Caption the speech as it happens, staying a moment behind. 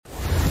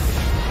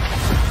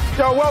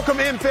Yo, welcome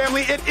in,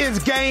 family. It is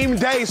game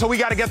day, so we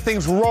got to get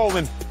things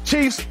rolling.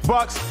 Chiefs,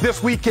 Bucks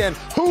this weekend.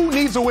 Who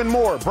needs to win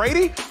more,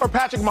 Brady or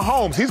Patrick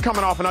Mahomes? He's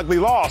coming off an ugly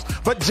loss.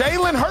 But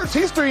Jalen Hurts,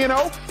 he's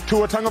 3-0.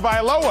 Tua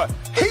Tagovailoa,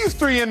 he's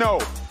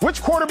 3-0.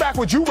 Which quarterback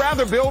would you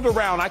rather build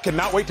around? I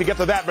cannot wait to get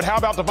to that. But how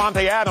about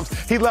Devontae Adams?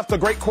 He left a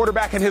great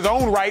quarterback in his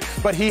own right,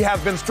 but he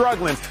has been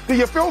struggling. Do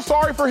you feel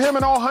sorry for him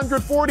and all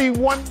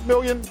 $141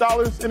 million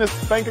in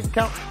his bank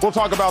account? We'll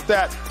talk about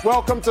that.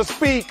 Welcome to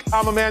Speak.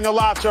 I'm Emmanuel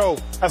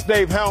Lacho. That's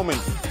Dave Hellman.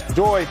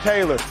 Joy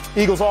Taylor,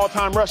 Eagles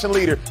all-time rushing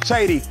leader.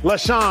 Shady,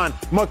 LaShawn,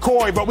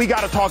 McCoy. But we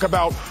got to talk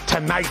about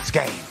tonight's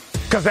game,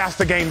 because that's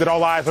the game that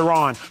all eyes are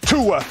on.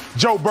 Tua,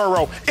 Joe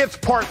Burrow. It's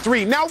part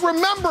 3. Now,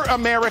 remember,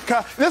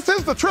 America, this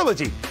is the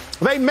trilogy.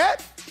 They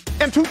met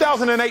in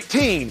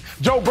 2018.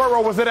 Joe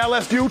Burrow was at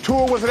LSU.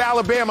 Tua was at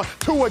Alabama.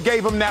 Tua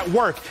gave him that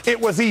work. It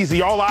was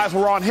easy. All eyes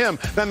were on him.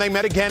 Then they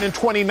met again in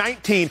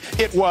 2019.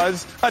 It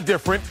was a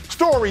different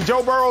story.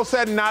 Joe Burrow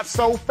said, "Not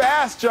so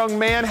fast, young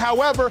man."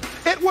 However,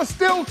 it was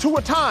still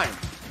Tua time.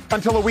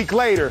 Until a week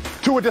later,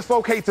 Tua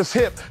dislocates his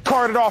hip,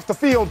 carted off the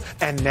field,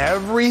 and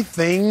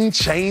everything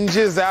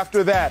changes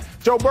after that.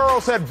 Joe Burrow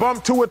said,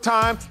 "Bump Tua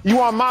time.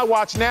 You on my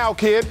watch now,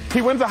 kid."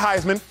 He wins a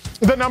Heisman,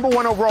 the number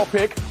 1 overall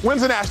pick,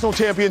 wins a national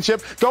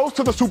championship, goes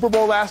to the Super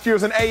Bowl last year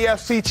as an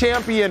AFC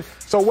champion.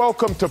 So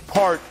welcome to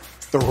part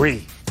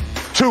 3.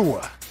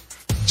 Tua,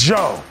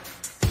 Joe.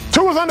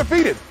 Tua's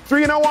undefeated,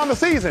 3-0 on the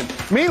season.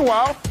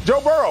 Meanwhile,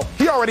 Joe Burrow,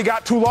 he already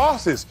got 2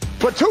 losses.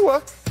 But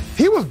Tua,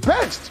 he was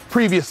benched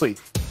previously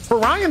for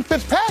Ryan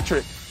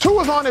Fitzpatrick.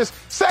 Tua's on his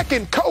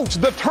second coach.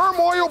 The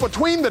turmoil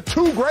between the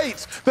 2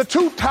 greats, the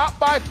 2 top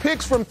 5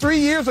 picks from 3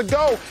 years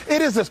ago,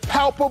 it is as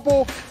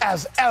palpable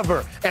as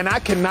ever. And I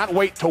cannot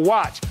wait to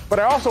watch. But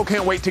I also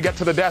can't wait to get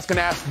to the desk and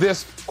ask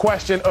this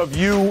question of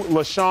you,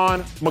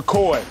 LaShawn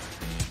McCoy.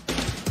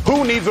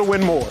 Who needs to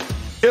win more?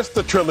 It's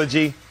the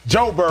trilogy.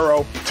 Joe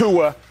Burrow,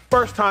 Tua.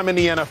 First time in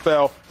the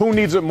NFL. Who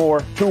needs it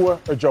more, Tua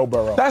or Joe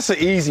Burrow? That's an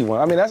easy one.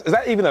 I mean, is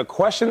that even a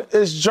question?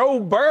 It's Joe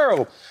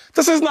Burrow.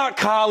 This is not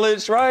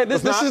college, right?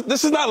 This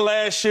is not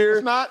last year.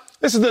 It's not.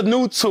 This is the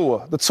new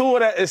Tua. The Tua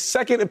that is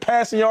second in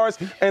passing yards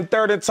and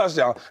third in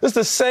touchdown. This is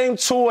the same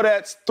Tua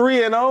that's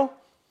 3-0.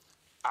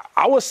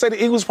 I would say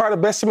the Eagles are probably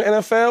the best team in the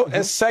NFL,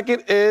 and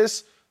second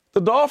is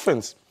the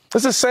Dolphins.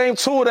 It's the same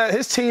Tua that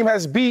his team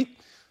has beat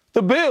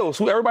the Bills,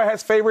 who everybody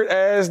has favored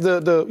as the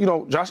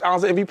Josh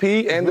Allen's the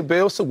MVP and the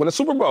Bills to win the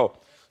Super Bowl.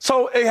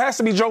 So it has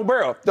to be Joe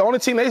Burrow. The only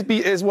team they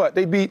beat is what?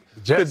 They beat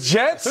the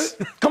Jets?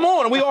 Come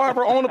on, we all have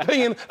our own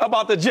opinion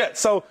about the Jets.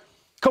 So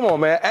come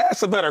on, man,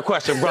 ask a better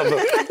question, brother.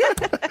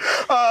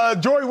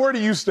 Joy, where do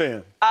you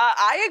stand?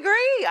 I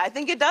agree. I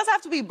think it does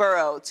have to be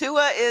Burrow.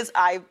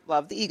 I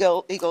love the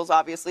Eagles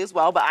obviously as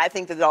well, but I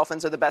think the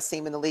Dolphins are the best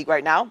team in the league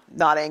right now.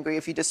 Not angry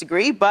if you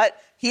disagree, but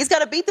he's got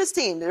to beat this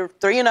team. They're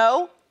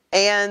 3-0,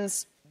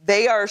 and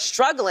they are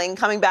struggling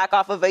coming back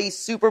off of a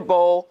Super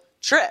Bowl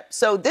trip.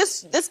 So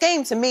this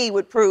game, to me,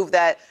 would prove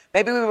that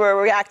maybe we were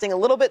reacting a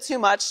little bit too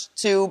much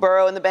to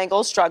Burrow and the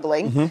Bengals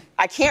struggling.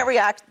 I can't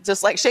react,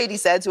 just like Shady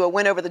said, to a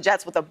win over the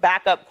Jets with a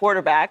backup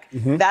quarterback.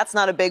 That's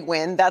not a big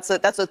win. That's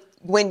a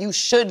win you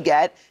should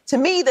get. To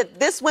me, that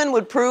this win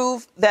would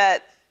prove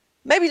that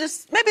maybe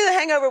the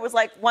hangover was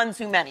like 1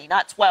 too many,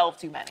 not 12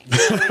 too many.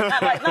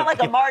 not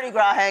like a Mardi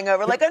Gras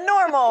hangover, like a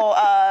normal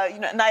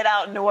night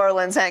out in New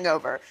Orleans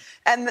hangover.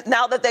 And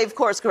now that they've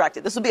course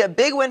corrected, this would be a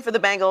big win for the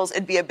Bengals.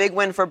 It'd be a big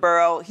win for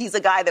Burrow. He's a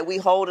guy that we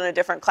hold in a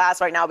different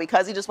class right now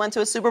because he just went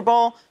to a Super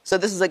Bowl. So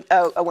this is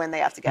a win they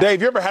have to get.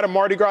 Dave, you ever had a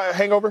Mardi Gras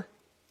hangover?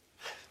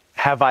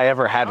 Have I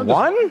ever had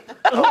one?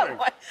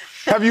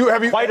 Have you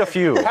Quite a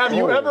few. Have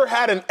you ever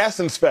had an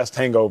Essence Fest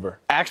hangover?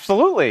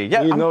 Absolutely.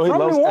 Yeah, You know I'm he from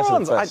loves New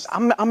Essence Orleans.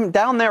 Fest. I'm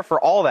down there for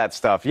all that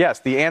stuff. Yes,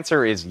 the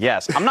answer is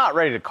yes. I'm not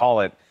ready to call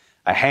it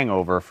a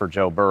hangover for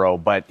Joe Burrow,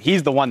 but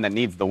he's the one that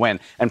needs the win.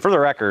 And for the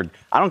record,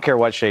 I don't care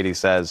what Shady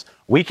says.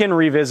 We can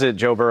revisit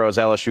Joe Burrow's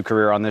LSU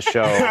career on this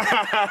show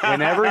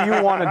whenever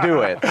you want to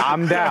do it.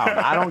 I'm down.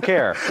 I don't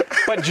care.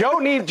 But Joe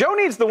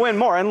needs the win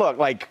more. And look,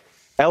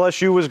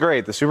 LSU was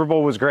great. The Super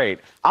Bowl was great.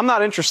 I'm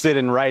not interested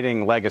in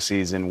writing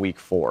legacies in week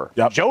 4.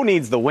 Yep. Joe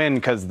needs the win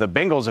because the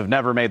Bengals have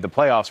never made the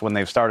playoffs when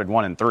they've started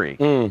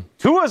 1-3.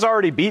 Tua's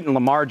already beaten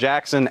Lamar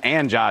Jackson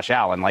and Josh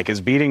Allen.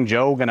 Is beating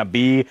Joe going to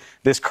be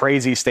this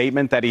crazy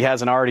statement that he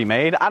hasn't already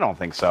made? I don't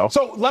think so.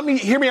 So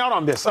hear me out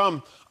on this.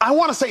 I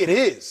want to say it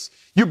is.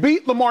 You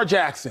beat Lamar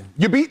Jackson.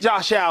 You beat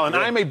Josh Allen.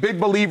 I'm a big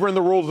believer in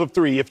the rules of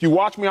 3. If you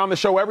watch me on the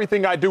show,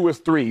 everything I do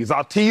is 3s.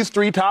 I'll tease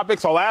 3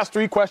 topics. I'll ask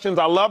 3 questions.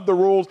 I love the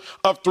rules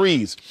of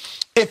 3s.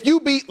 If you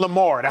beat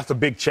Lamar, that's a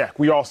big check.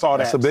 We all saw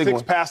that. That's a big 6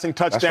 one. passing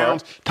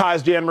touchdowns,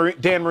 ties Dan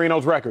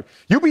Marino's record.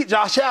 You beat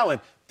Josh Allen.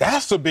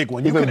 That's a big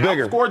one. You Even can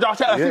bigger. outscore Josh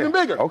Allen. That's even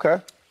bigger.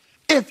 Okay.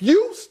 If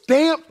you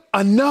stamp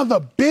another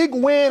big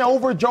win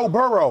over Joe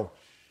Burrow,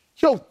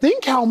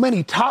 think how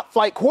many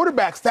top-flight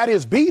quarterbacks that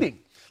is beating.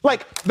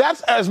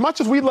 That's as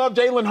much as we love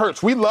Jalen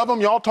Hurts. We love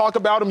him. Y'all talk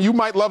about him. You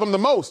might love him the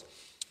most.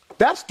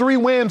 That's 3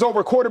 wins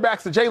over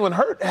quarterbacks that Jalen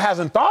Hurts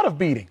hasn't thought of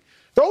beating.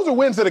 Those are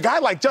wins that a guy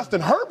like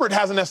Justin Herbert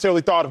hasn't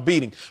necessarily thought of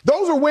beating.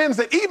 Those are wins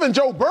that even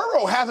Joe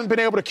Burrow hasn't been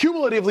able to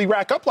cumulatively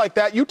rack up like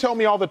that. You tell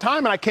me all the time,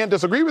 and I can't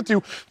disagree with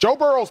you. Joe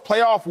Burrow's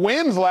playoff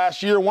wins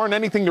last year weren't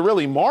anything to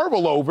really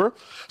marvel over.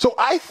 So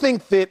I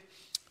think that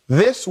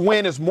this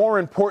win is more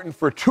important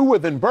for Tua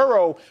than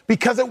Burrow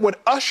because it would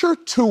usher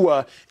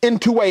Tua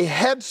into a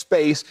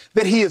headspace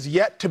that he is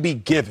yet to be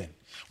given.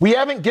 We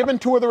haven't given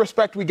Tua the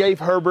respect we gave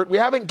Herbert. We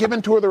haven't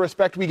given Tua the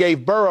respect we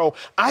gave Burrow.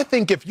 I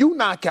think if you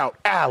knock out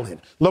Allen,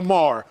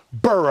 Lamar,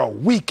 Burrow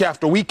week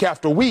after week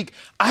after week,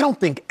 I don't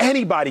think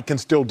anybody can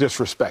still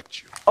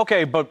disrespect you.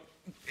 Okay, but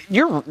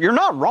you're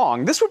not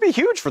wrong. This would be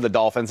huge for the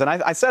Dolphins. And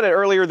I said it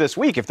earlier this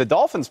week. If the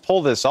Dolphins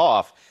pull this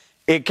off,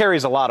 it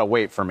carries a lot of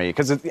weight for me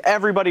because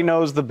everybody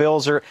knows the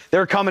Bills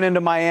they're coming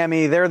into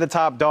Miami. They're the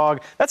top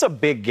dog. That's a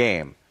big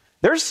game.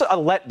 There's a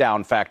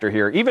letdown factor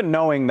here, even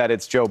knowing that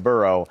it's Joe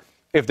Burrow.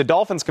 If the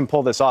Dolphins can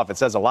pull this off, it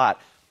says a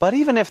lot. But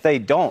even if they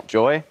don't,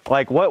 Joy,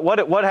 like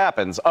what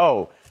happens?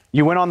 Oh,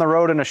 you went on the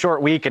road in a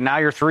short week and now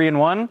you're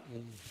 3-1?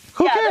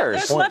 Who cares?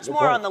 There's much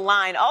more on the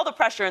line. All the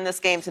pressure in this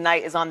game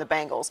tonight is on the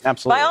Bengals.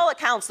 Absolutely. By all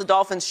accounts, the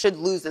Dolphins should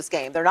lose this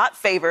game. They're not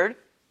favored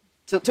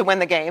to win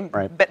the game.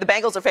 Right. But the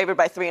Bengals are favored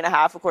by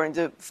 3.5, according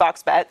to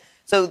Fox Bet.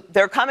 So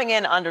they're coming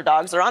in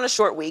underdogs. They're on a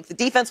short week. The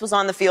defense was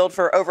on the field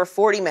for over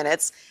 40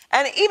 minutes.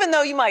 And even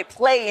though you might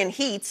play in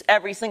heat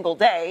every single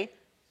day,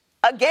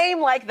 a game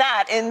like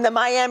that in the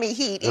Miami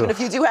Heat, even if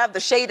you do have the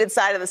shaded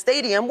side of the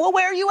stadium, will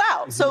wear you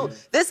out. So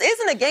this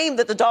isn't a game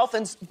that the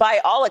Dolphins,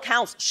 by all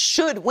accounts,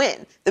 should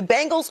win. The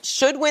Bengals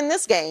should win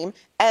this game.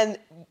 And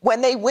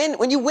when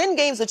you win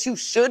games that you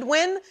should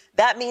win,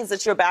 that means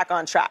that you're back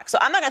on track. So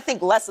I'm not going to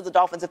think less of the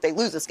Dolphins if they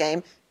lose this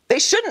game. They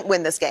shouldn't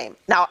win this game.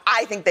 Now,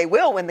 I think they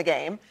will win the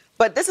game,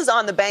 but this is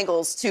on the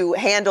Bengals to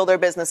handle their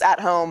business at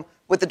home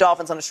with the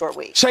Dolphins on a short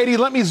week. Shady,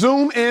 let me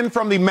zoom in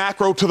from the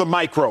macro to the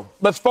micro.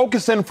 Let's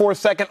focus in for a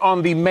second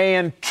on the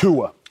man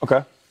Tua.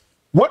 Okay.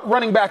 What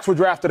running backs were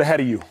drafted ahead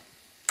of you?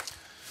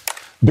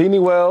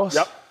 Beanie Wells.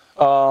 Yep.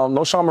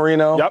 Sean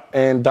Marino. Yep.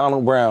 And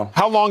Donald Brown.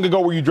 How long ago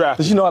were you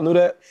drafted? Did you know I knew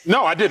that?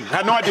 No, I didn't. I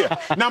had no idea.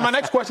 Now, my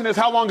next question is,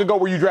 how long ago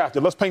were you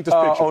drafted? Let's paint this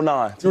picture.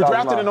 09. You were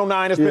drafted in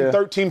 09. It's been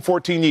 13,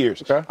 14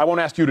 years. Okay. I won't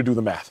ask you to do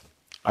the math.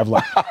 I've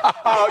lied.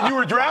 You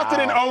were drafted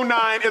in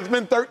 09. It's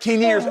been 13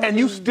 years, and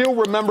you still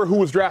remember who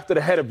was drafted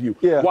ahead of you.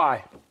 Yeah.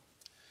 Why?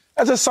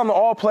 That's just something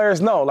all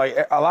players know.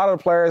 Like, a lot of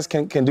the players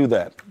can do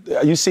that.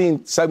 You've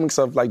seen segments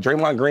of, like,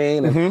 Draymond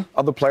Green and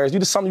other players. You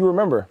just something you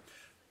remember.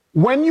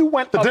 When you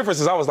went The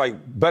difference is I was, like,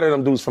 better than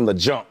them dudes from the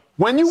jump.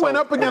 When you went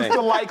up against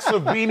the likes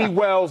of Beanie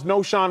Wells,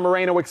 Sean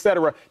Moreno, et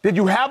cetera, did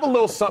you have a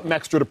little something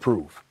extra to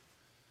prove?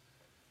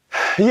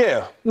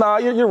 Yeah. No,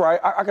 you're right.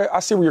 I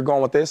see where you're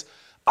going with this.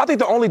 I think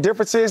the only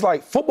difference is,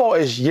 like, football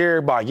is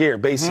year-by-year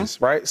basis,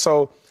 right?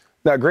 So,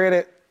 now,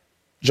 granted,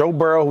 Joe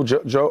Burrow,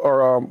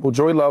 who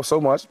Joey loves so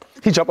much,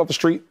 he jumped off the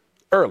street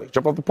early,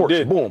 jumped off the porch.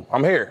 Boom,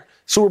 I'm here.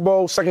 Super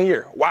Bowl, second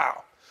year.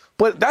 Wow.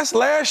 But that's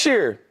last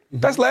year.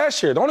 That's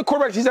last year. The only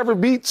quarterback he's ever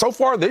beat so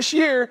far this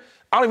year,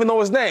 I don't even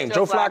know his name.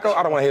 Joe Flacco.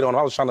 I don't want to hate on him.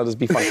 I was trying to just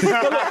be funny.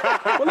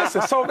 But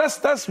listen, so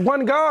that's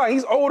one guy.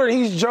 He's older.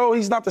 He's Joe.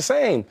 He's not the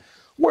same.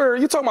 Where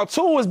you're talking about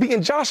Tua is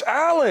beating Josh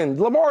Allen,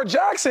 Lamar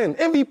Jackson,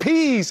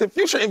 MVPs and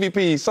future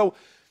MVPs. So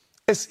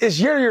it's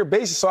year-to-year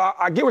basis. So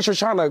I get what you're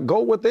trying to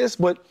go with this,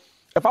 but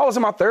if I was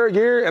in my third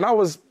year and I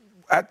was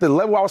at the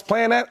level I was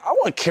playing at, I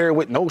wouldn't care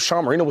what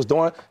Sean Marino was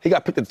doing. He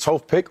got picked at the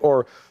 12th pick,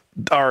 or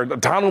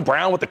Donald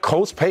Brown with the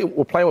Colts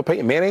were playing with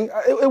Peyton Manning.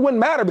 It wouldn't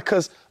matter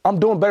because I'm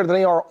doing better than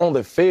they are on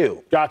the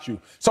field. Got you.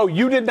 So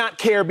you did not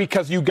care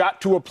because you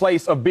got to a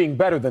place of being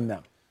better than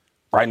them.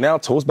 Right now,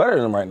 Tua's better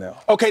than him right now.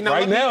 Okay, now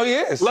now he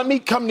is. Let me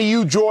come to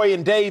you, Joy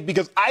and Dave,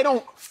 because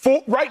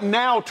right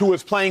now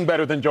Tua's playing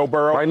better than Joe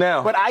Burrow. Right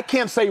now. But I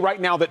can't say right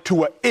now that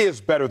Tua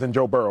is better than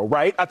Joe Burrow,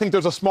 right? I think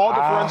there's a small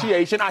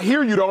differentiation. I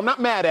hear you, though. I'm not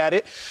mad at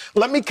it.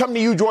 Let me come to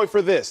you, Joy,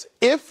 for this.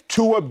 If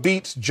Tua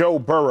beats Joe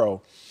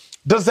Burrow,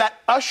 does that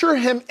usher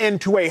him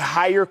into a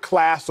higher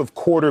class of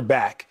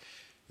quarterback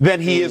than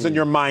he is in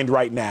your mind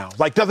right now?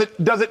 Like, does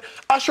it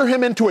usher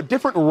him into a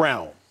different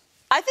realm?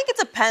 I think it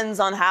depends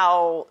on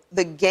how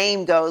the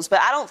game goes, but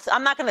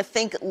I'm not going to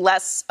think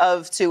less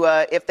of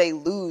Tua if they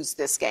lose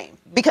this game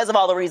because of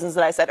all the reasons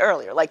that I said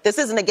earlier. Like, this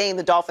isn't a game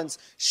the Dolphins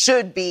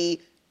should be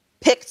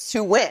picked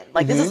to win.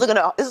 Like, this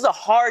is a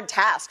hard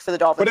task for the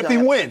Dolphins. But if he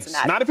wins,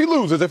 not if he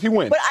loses, if he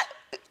wins. But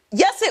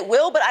yes, it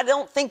will, but I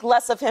don't think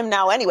less of him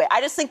now anyway.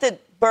 I just think that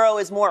Burrow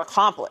is more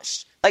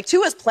accomplished. Like,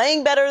 Tua's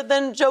playing better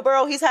than Joe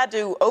Burrow. He's had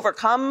to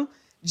overcome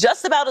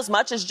just about as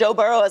much as Joe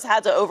Burrow has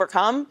had to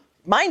overcome.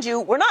 Mind you,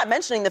 we're not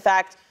mentioning the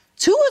fact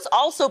Tua's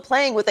also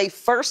playing with a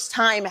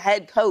first-time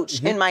head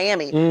coach in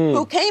Miami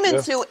who came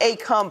into a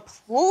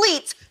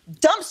complete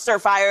dumpster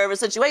fire of a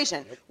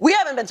situation. We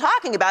haven't been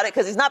talking about it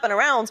because he's not been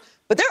around,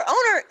 but their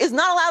owner is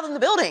not allowed in the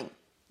building.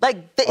 He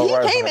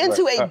came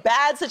into a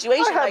bad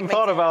situation. I hadn't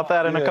thought about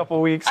that in a couple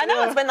of weeks. I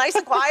know, it's been nice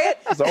and quiet.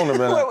 It's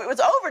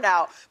over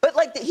now.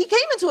 But he came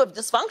into a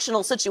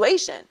dysfunctional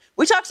situation.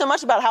 We talk so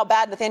much about how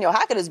bad Nathaniel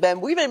Hackett has been.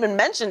 We haven't even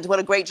mentioned what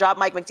a great job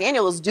Mike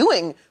McDaniel is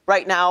doing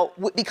right now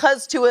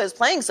because Tua is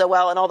playing so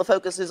well and all the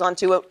focus is on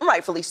Tua,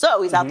 rightfully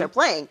so. He's out there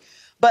playing.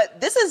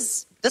 But this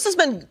has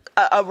been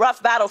a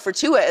rough battle for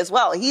Tua as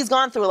well. He's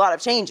gone through a lot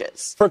of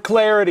changes. For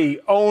clarity,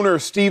 owner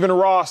Stephen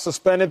Ross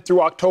suspended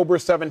through October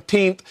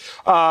 17th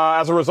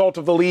as a result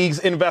of the league's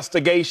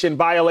investigation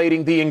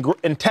violating the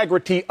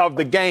integrity of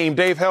the game.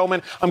 Dave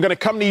Hellman, I'm going to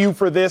come to you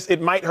for this.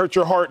 It might hurt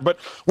your heart, but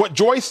what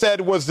Joy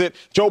said was that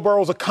Joe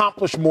Burrow's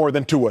accomplished more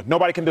than Tua.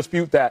 Nobody can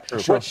dispute that.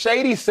 Sure. What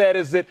Shady said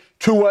is that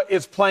Tua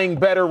is playing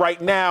better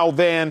right now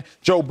than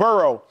Joe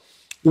Burrow.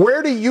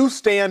 Where do you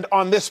stand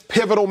on this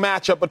pivotal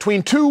matchup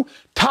between two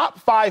top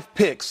 5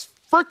 picks?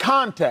 For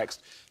context,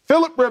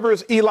 Phillip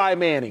Rivers, Eli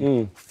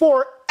Manning,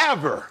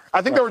 forever.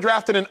 I think they were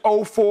drafted in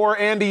 2004.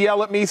 Andy,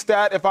 yell at me,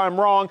 stat, if I'm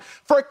wrong.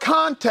 For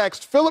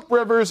context, Phillip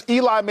Rivers,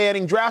 Eli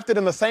Manning, drafted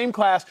in the same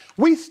class.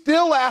 We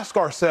still ask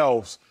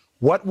ourselves,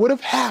 what would have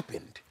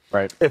happened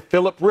if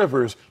Phillip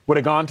Rivers would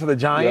have gone to the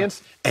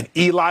Giants and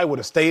Eli would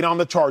have stayed on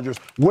the Chargers?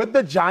 Would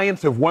the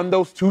Giants have won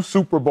those 2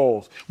 Super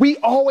Bowls? We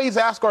always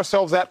ask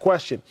ourselves that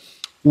question.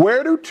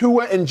 Where do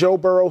Tua and Joe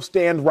Burrow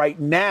stand right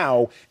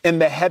now in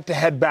the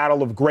head-to-head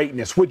battle of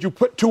greatness? Would you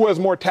put Tua as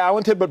more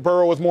talented but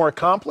Burrow as more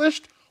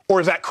accomplished,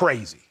 or is that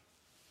crazy?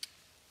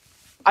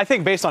 I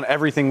think based on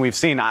everything we've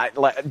seen,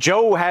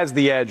 Joe has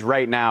the edge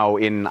right now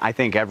in, I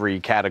think, every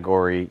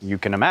category you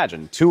can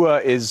imagine. Tua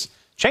is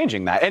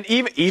changing that. And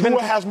even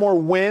Tua has more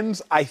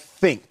wins, I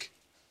think.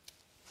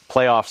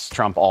 Playoffs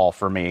trump all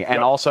for me.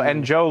 And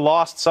and Joe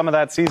lost some of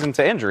that season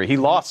to injury. He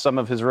lost some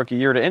of his rookie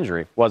year to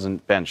injury.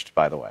 Wasn't benched,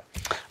 by the way.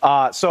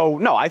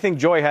 No, I think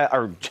Joe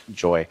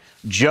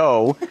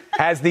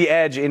has the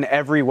edge in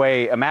every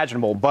way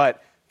imaginable.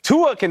 But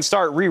Tua can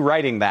start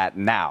rewriting that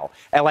now.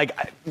 And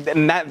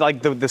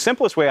the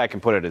simplest way I can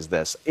put it is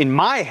this. In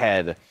my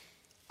head,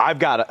 I've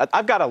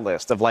got a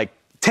list of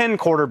 10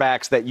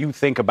 quarterbacks that you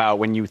think about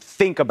when you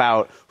think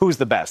about who's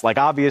the best.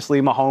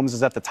 Obviously, Mahomes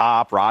is at the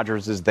top.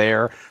 Rodgers is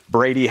there.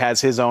 Brady has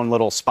his own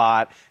little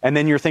spot. And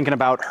then you're thinking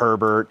about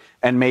Herbert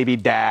and maybe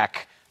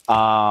Dak.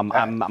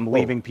 I'm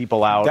leaving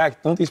people out.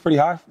 Dak, don't think he's pretty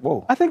high?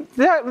 Whoa. I think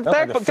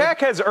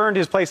Dak has earned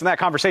his place in that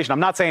conversation. I'm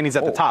not saying he's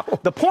at the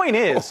top. The point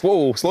is,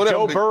 slow down,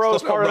 Joe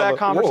Burrow's part of that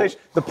conversation.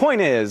 The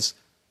point is,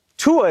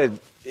 Tua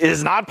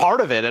is not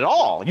part of it at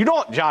all. You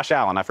don't, Josh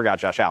Allen. I forgot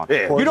Josh Allen.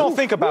 Yeah. You don't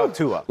think about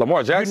Tua.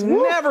 Lamar Jackson.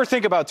 You never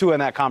think about Tua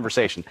in that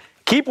conversation.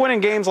 Keep winning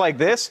games like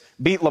this.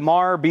 Beat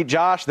Lamar, beat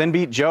Josh, then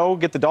beat Joe.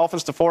 Get the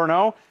Dolphins to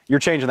 4-0. You're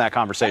changing that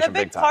conversation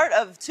big time. A big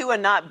part of Tua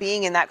not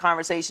being in that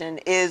conversation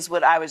is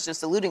what I was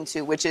just alluding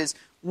to, which is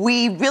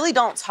we really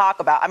don't talk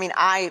about. I mean,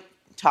 I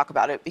talk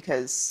about it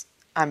because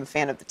I'm a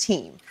fan of the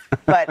team,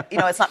 but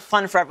it's not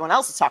fun for everyone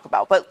else to talk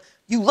about. But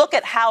you look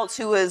at how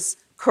Tua's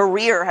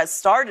career has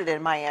started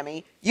in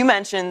Miami. You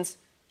mentioned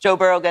Joe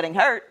Burrow getting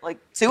hurt.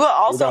 Tua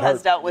also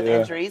has dealt with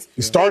injuries.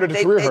 He started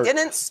his career hurt. They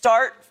didn't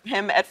start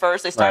him at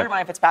first. They started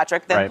Ryan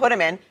Fitzpatrick, then put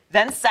him in,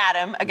 then sat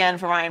him again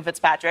for Ryan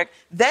Fitzpatrick.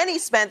 Then he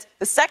spent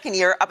the second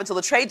year up until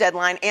the trade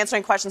deadline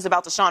answering questions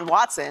about Deshaun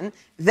Watson.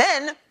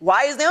 Then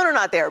why is the owner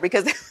not there?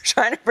 Because they were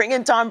trying to bring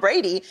in Tom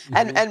Brady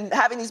and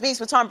having these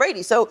meetings with Tom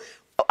Brady. So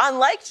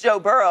unlike Joe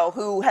Burrow,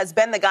 who has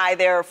been the guy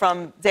there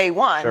from day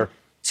one,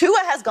 Tua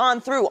has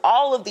gone through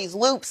all of these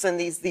loops and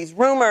these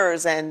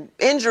rumors and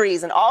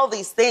injuries and all of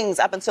these things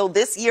up until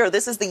this year.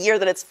 This is the year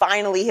that it's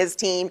finally his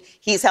team.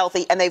 He's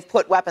healthy, and they've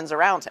put weapons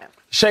around him.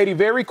 Shady,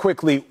 very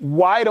quickly,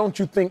 why don't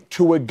you think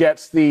Tua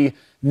gets the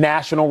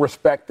national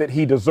respect that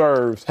he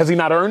deserves? Has he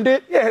not earned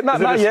it? Yeah, not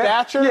yet.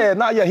 Stature? Yeah,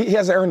 not yet. He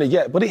hasn't earned it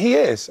yet, but he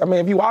is. I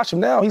mean, if you watch him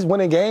now, he's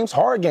winning games,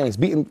 hard games,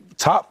 beating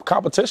top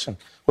competition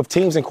with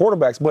teams and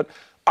quarterbacks. But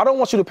I don't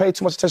want you to pay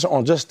too much attention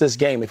on just this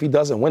game if he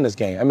doesn't win this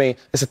game. I mean,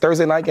 it's a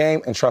Thursday night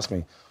game, and trust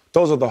me,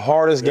 those are the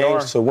hardest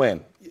games to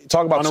win.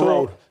 Talk about on the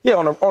road. Yeah,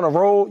 on the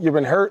road, you've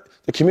been hurt.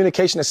 The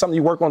communication is something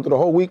you work on through the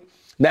whole week.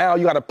 Now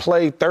you got to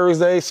play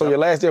Thursday, so your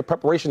last day of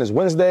preparation is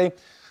Wednesday.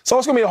 So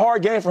it's going to be a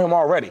hard game for him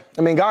already.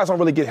 I mean, guys don't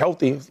really get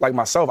healthy like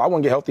myself. I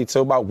wouldn't get healthy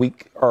till about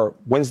week or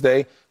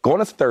Wednesday going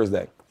into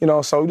Thursday.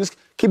 So just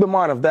keep in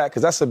mind of that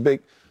because that's a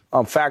big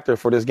factor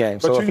for this game.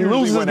 But so if he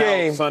loses this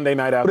game, Sunday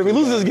night after. But if he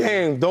loses this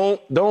game,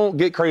 don't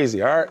get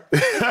crazy, all right?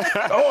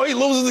 He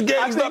loses the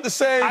game. It's not the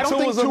same. I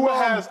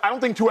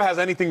don't think Tua has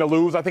anything to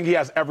lose. I think he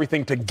has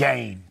everything to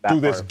gain through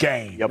this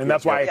game. And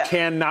that's why I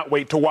cannot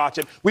wait to watch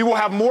it. We will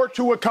have more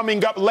Tua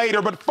coming up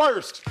later. But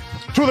first,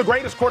 two of the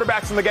greatest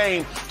quarterbacks in the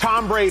game,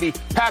 Tom Brady,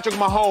 Patrick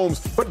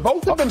Mahomes. But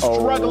both have been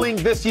struggling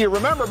this year.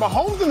 Remember,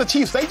 Mahomes and the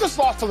Chiefs, they just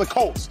lost to the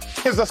Colts.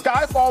 Is the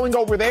sky falling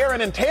over there?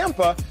 And in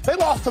Tampa, they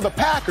lost to the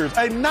Packers,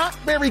 a not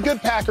very good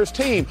Packers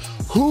team.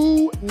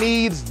 Who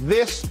needs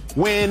this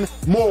win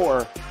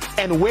more?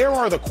 And where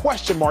are the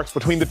question marks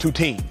between the two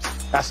teams?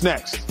 That's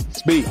next.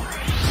 Speed.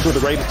 Two of the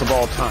greatest of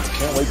all time.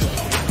 Can't wait to.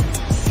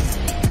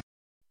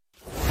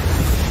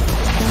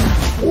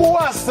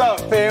 What's up,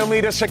 family?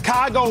 The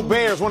Chicago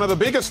Bears, one of the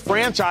biggest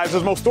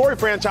franchises, most storied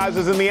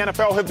franchises in the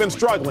NFL, have been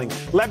struggling,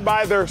 led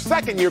by their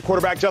second-year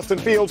quarterback, Justin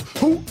Fields,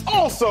 who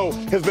also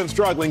has been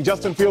struggling.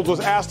 Justin Fields was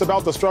asked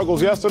about the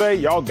struggles yesterday.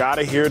 Y'all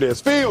gotta hear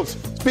this. Fields,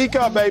 speak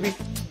up, baby.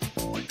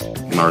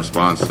 My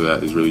response to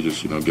that is really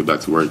just, get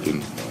back to work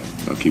and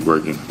keep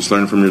working. Just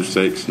learning from your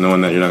mistakes, knowing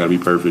that you're not going to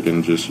be perfect,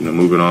 and just,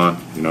 moving on,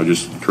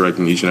 just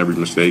correcting each and every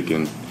mistake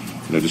and,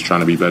 just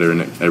trying to be better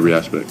in every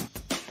aspect.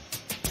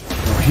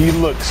 He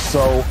looks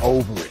so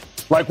over it.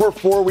 Like, we're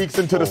 4 weeks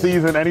into the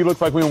season, and he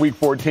looks like we're in week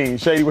 14.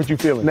 Shady, what you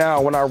feeling? Now,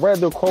 when I read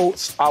the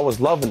quotes, I was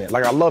loving it.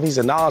 Like, I love he's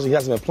acknowledged he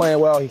hasn't been playing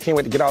well. He can't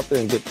wait to get out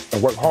there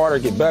and work harder,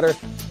 get better.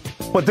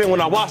 But then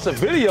when I watch the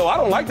video, I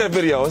don't like that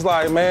video. It's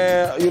like,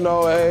 man,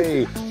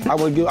 hey, I'm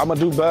gonna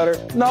do better.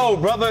 No,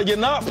 brother, you're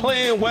not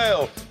playing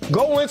well.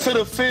 Go into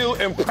the field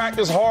and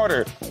practice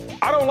harder.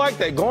 I don't like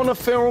that. Go in the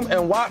film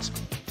and watch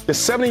the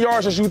 70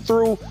 yards that you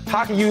threw.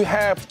 How can you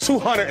have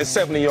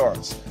 270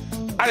 yards?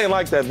 I didn't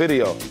like that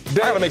video. I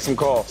gotta make some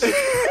calls.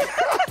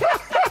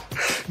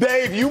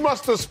 Dave, you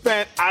must have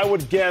spent, I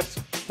would guess,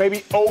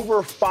 maybe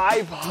over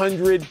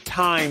 500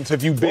 times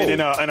have you been in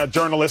a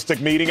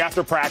journalistic meeting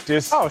after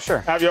practice? Oh, sure.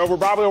 Have you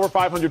probably over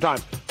 500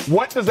 times.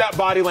 What does that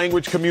body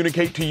language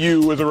communicate to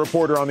you as a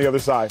reporter on the other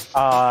side?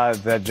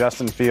 That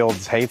Justin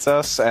Fields hates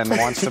us and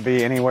wants to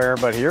be anywhere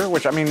but here,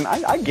 which,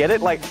 I get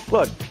it. Like,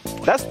 look,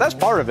 that's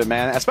part of it,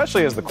 man,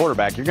 especially as the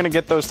quarterback. You're going to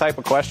get those type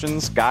of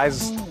questions.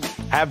 Guys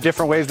have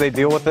different ways they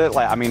deal with it.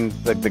 Like,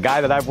 the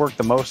guy that I've worked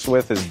the most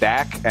with is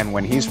Dak, and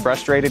when he's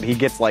frustrated, he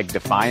gets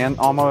defiant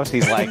almost.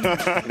 He's like,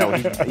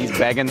 he's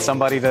begging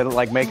somebody to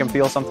make him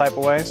feel some type of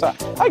way. So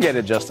I get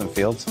it, Justin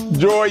Fields.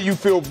 Joy, you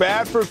feel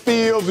bad for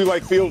Fields? You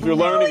like Fields? You're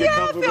learning. Oh,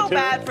 yeah, I feel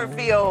bad for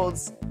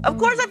Fields. Of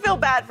course, I feel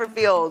bad for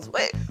Fields.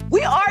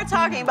 We are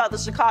talking about the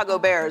Chicago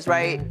Bears,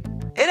 right?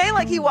 It ain't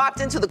like he walked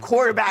into the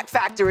quarterback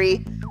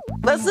factory.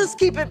 Let's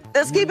keep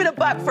it a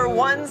buck for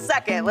 1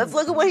 second. Let's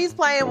look at what he's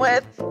playing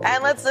with,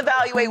 and let's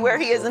evaluate where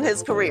he is in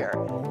his career.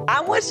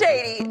 I'm with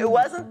Shady. It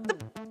wasn't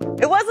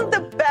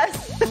the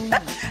best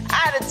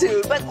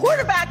attitude, but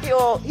quarterback,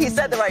 he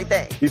said the right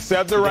thing. He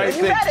said the right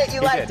thing. When you read it,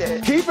 you liked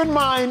it. Keep in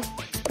mind,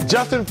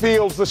 Justin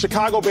Fields, the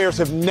Chicago Bears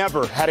have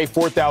never had a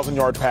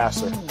 4,000-yard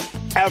passer.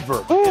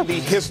 Ever in the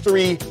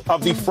history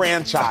of the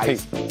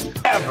franchise.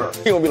 Ever.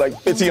 He's going to be like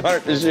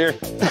 1,500 this year.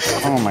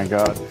 Oh, my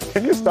God.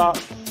 Can you stop?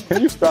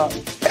 Can you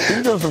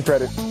give him some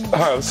credit? All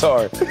right, I'm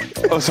sorry.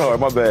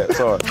 My bad.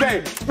 Sorry.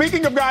 Okay,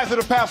 speaking of guys that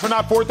have passed for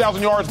not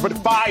 4,000 yards, but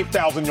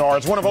 5,000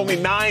 yards, one of only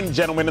 9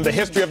 gentlemen in the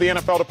history of the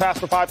NFL to pass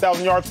for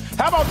 5,000 yards.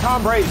 How about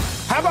Tom Brady?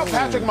 How about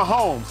Patrick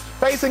Mahomes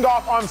facing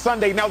off on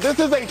Sunday? Now, this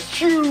is a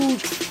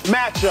huge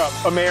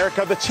matchup,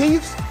 America. The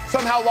Chiefs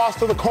somehow lost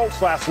to the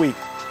Colts last week.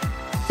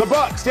 The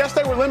Bucs, yes,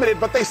 they were limited,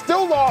 but they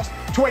still lost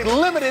to a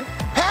limited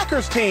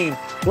Packers team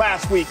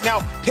last week. Now,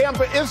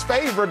 Tampa is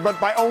favored, but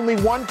by only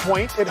 1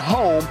 point at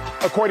home,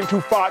 according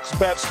to Fox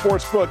Bet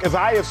Sportsbook. As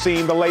I have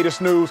seen the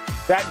latest news,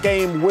 that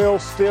game will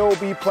still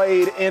be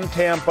played in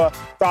Tampa.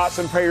 Thoughts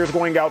and prayers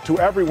going out to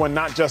everyone,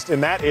 not just in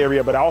that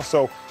area, but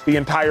also the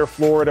entire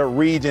Florida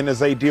region as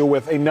they deal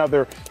with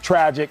another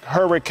tragic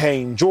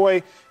hurricane.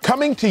 Joy,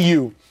 coming to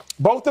you.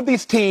 Both of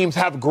these teams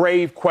have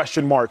grave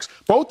question marks.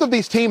 Both of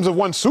these teams have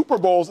won Super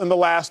Bowls in the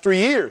last 3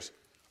 years,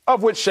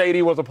 of which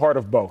Shady was a part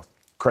of both.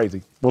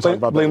 Crazy. We'll talk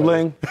about that later.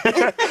 Bling.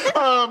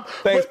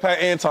 Thanks, Pat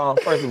and Tom,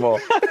 first of all.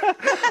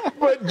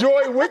 But,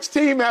 Joy, which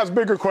team has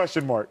bigger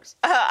question marks?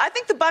 I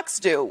think the Bucs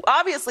do.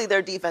 Obviously,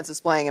 their defense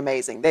is playing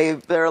amazing.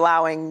 They're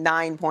allowing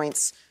 9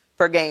 points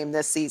per game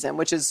this season,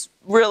 which has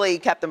really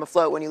kept them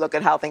afloat when you look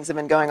at how things have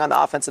been going on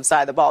the offensive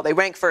side of the ball. They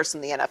rank first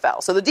in the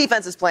NFL. So the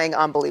defense is playing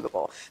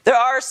unbelievable. There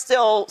are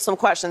still some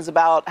questions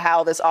about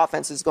how this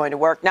offense is going to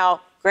work.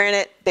 Now,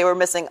 granted, they were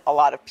missing a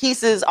lot of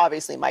pieces.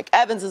 Obviously, Mike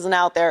Evans isn't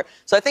out there.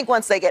 So I think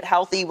once they get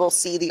healthy, we'll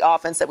see the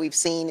offense that we've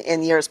seen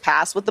in years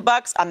past with the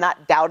Bucs. I'm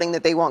not doubting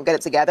that they won't get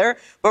it together.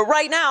 But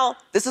right now,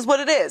 this is what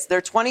it is.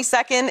 They're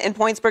 22nd in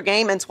points per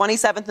game and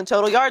 27th in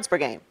total yards per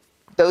game.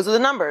 Those are the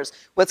numbers.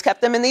 What's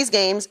kept them in these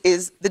games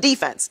is the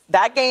defense.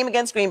 That game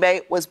against Green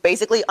Bay was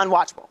basically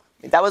unwatchable.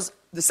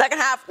 The second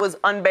half was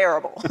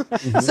unbearable.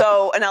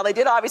 So, and now they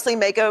did obviously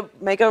make a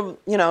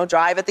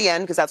drive at the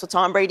end because that's what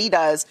Tom Brady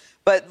does.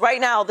 But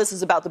right now, this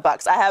is about the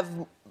Bucs. I have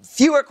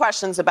fewer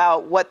questions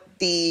about what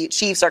the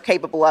Chiefs are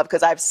capable of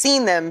because I've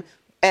seen them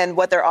and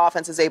what their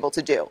offense is able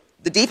to do.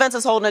 The defense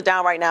is holding it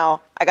down right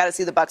now. I got to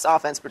see the Bucs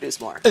offense produce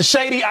more.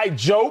 Shady, I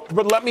joked,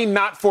 but let me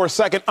not for a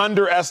second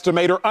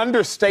underestimate or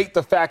understate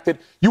the fact that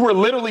you were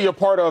literally a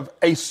part of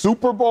a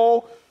Super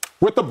Bowl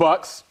with the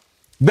Bucs.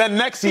 Then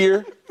next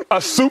year,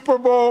 a Super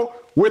Bowl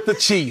with the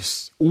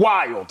Chiefs.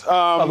 Wild.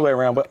 Other way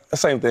around, but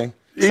same thing.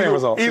 Same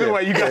result. Either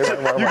way, you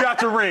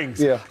got your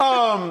rings.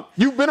 Yeah.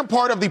 You've been a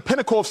part of the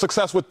pinnacle of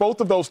success with both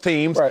of those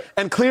teams, right.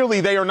 And clearly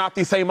they are not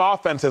the same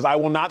offenses. I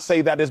will not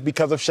say that is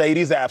because of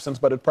Shady's absence,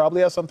 but it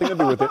probably has something to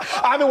do with it.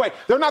 Either way,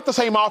 they're not the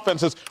same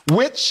offenses.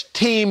 Which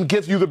team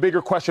gives you the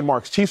bigger question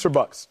marks, Chiefs or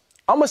Bucs?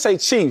 I'm going to say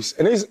Chiefs,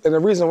 and the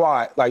reason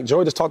why, like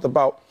Joey just talked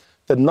about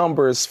the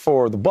numbers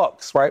for the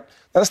Bucs, right?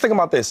 Now let's think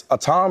about this. A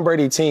Tom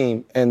Brady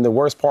team, and the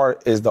worst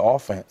part is the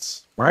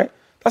offense, right?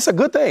 That's a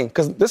good thing,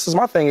 because this is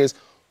my thing is,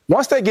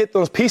 once they get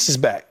those pieces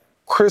back,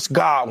 Chris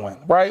Godwin,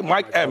 right?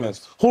 Mike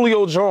Evans,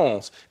 Julio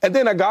Jones, and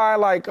then a guy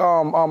like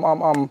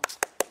Cole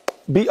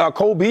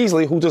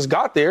Beasley, who just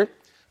got there.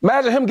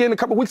 Imagine him getting a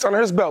couple weeks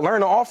under his belt,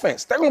 learning the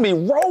offense. They're going to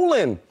be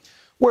rolling.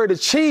 Where the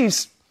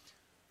Chiefs,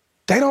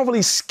 they don't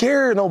really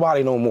scare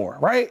nobody no more,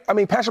 right? I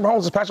mean, Patrick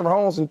Mahomes is Patrick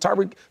Mahomes, and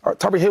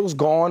Tyreek Hill's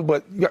gone,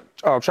 but you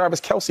got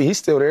Travis Kelce, he's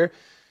still there.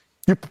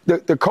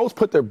 The Colts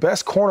put their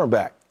best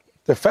cornerback,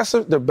 their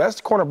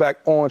best cornerback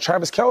on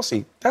Travis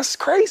Kelce. That's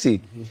crazy.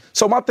 Mm-hmm.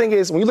 So my thing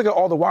is, when you look at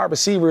all the wide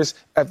receivers,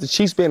 after the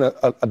Chiefs being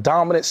a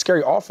dominant,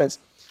 scary offense,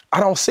 I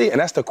don't see it, and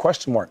that's the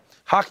question mark.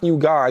 How can you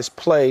guys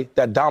play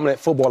that dominant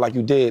football like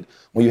you did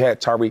when you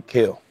had Tyreek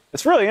Hill?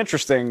 It's really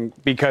interesting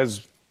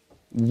because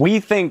we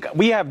think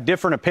we have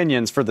different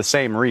opinions for the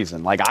same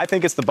reason. Like, I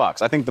think it's the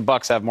Bucs. I think the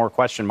Bucs have more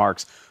question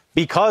marks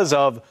because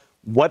of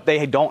what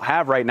they don't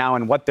have right now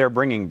and what they're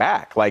bringing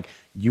back. Like,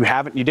 you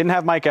didn't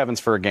have Mike Evans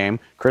for a game.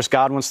 Chris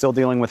Godwin's still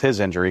dealing with his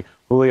injury.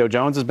 Julio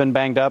Jones has been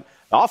banged up.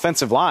 The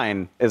offensive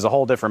line is a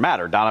whole different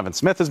matter. Donovan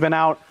Smith has been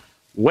out.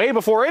 Way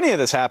before any of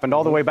this happened,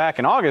 all the way back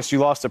in August, you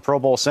lost a Pro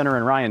Bowl center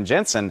in Ryan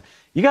Jensen.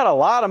 You got a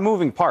lot of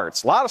moving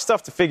parts, a lot of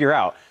stuff to figure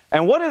out.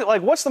 And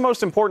what's the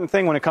most important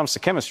thing when it comes to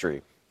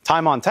chemistry?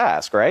 Time on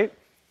task, right?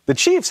 The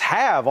Chiefs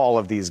have all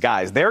of these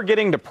guys. They're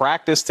getting to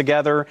practice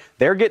together.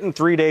 They're getting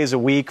 3 days a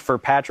week for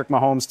Patrick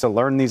Mahomes to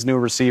learn these new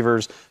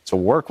receivers, to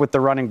work with the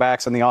running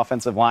backs and the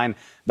offensive line.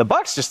 The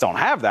Bucs just don't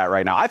have that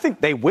right now. I think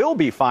they will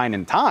be fine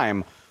in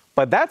time,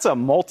 but that's a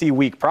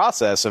multi-week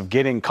process of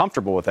getting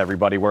comfortable with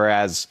everybody,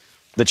 whereas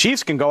the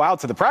Chiefs can go out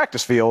to the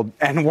practice field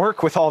and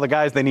work with all the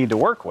guys they need to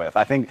work with.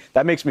 I think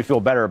that makes me feel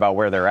better about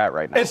where they're at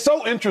right now. It's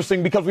so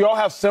interesting because we all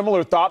have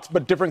similar thoughts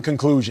but different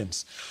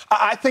conclusions.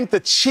 I think the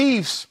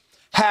Chiefs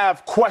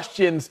have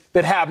questions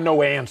that have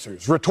no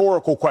answers,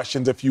 rhetorical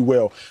questions, if you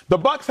will. The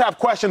Bucs have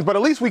questions, but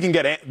at least we can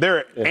get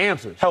their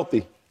answers.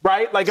 Healthy.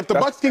 Right? Like, if the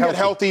Bucs can get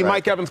healthy, right.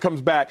 Mike Evans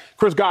comes back,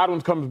 Chris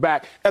Godwin comes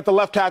back. At the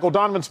left tackle,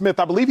 Donovan Smith,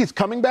 I believe he's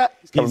coming back.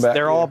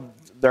 They're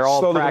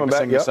all Slowly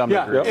practicing to some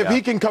degree. If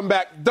he can come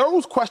back,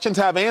 those questions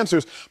have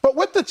answers. But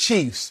with the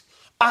Chiefs,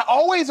 I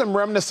always am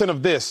reminiscent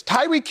of this.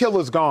 Tyreek Hill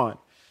is gone.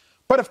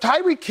 But if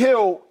Tyreek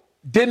Hill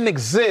didn't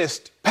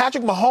exist,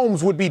 Patrick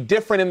Mahomes would be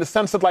different in the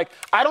sense of, like,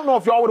 I don't know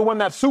if y'all would have won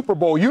that Super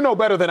Bowl. You know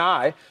better than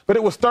I. But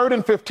it was 3rd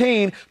and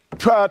 15.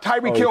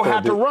 Tyreek Hill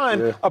had to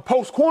run a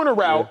post-corner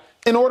route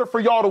in order for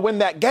y'all to win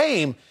that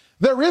game.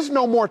 There is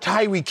no more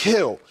Tyreek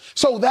Hill.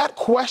 So that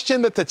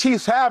question that the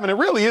Chiefs have, and it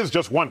really is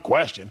just one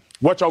question,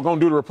 what y'all going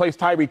to do to replace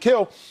Tyreek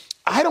Hill,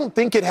 I don't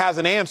think it has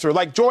an answer.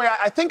 Like, Joy,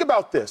 I think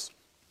about this.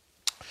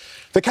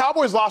 The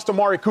Cowboys lost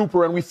Amari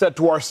Cooper, and we said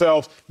to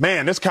ourselves,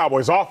 man, this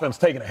Cowboys offense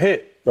taking a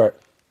hit. Right.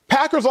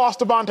 Packers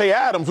lost Devontae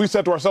Adams. We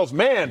said to ourselves,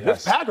 man,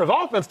 this Packers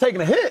offense taking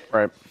a hit.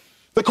 Right.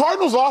 The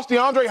Cardinals lost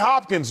DeAndre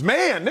Hopkins.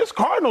 Man, this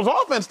Cardinals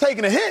offense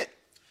taking a hit.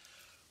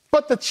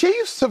 But the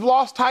Chiefs have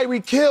lost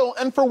Tyreek Hill,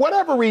 and for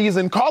whatever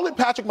reason, call it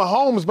Patrick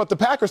Mahomes, but the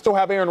Packers still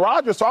have Aaron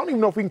Rodgers, so I don't even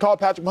know if we can call it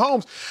Patrick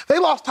Mahomes. They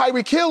lost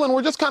Tyreek Hill, and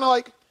we're just kind of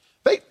like,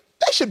 they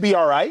should be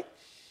all right.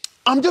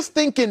 I'm just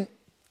thinking,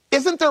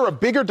 isn't there a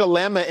bigger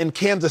dilemma in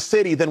Kansas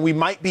City than we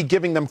might be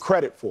giving them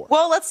credit for?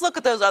 Well, let's look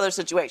at those other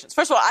situations.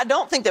 First of all, I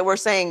don't think that we're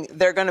saying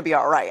they're going to be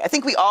all right. I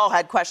think we all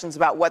had questions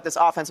about what this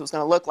offense was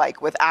going to look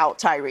like without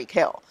Tyreek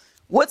Hill.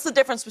 What's the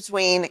difference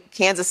between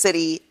Kansas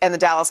City and the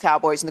Dallas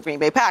Cowboys and the Green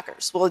Bay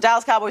Packers? Well, the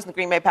Dallas Cowboys and the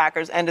Green Bay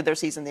Packers ended their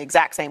season the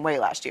exact same way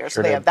last year,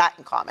 so they have that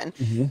in common.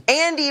 Mm-hmm.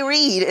 Andy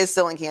Reid is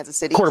still in Kansas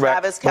City.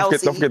 Travis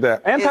Kelce. Don't forget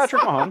that. And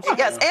Patrick Mahomes.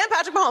 Yes, and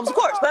Patrick Mahomes, of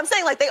course. But I'm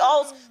saying, like, they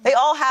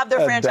all have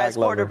their franchise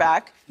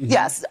quarterback. Mm-hmm.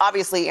 Yes,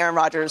 obviously Aaron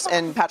Rodgers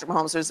and Patrick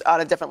Mahomes is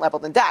on a different level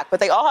than Dak, but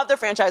they all have their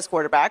franchise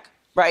quarterback,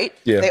 right?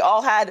 Yeah. They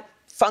all had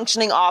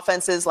functioning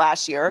offenses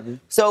last year. Mm-hmm.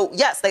 So,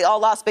 yes, they all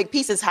lost big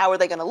pieces. How are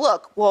they going to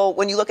look? Well,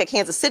 when you look at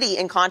Kansas City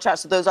in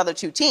contrast to those other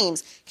two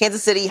teams,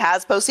 Kansas City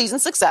has postseason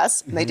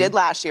success. And they did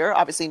last year.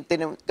 Obviously, they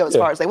didn't go as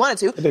far as they wanted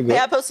to. They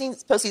have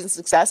postseason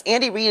success.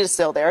 Andy Reid is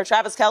still there.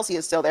 Travis Kelce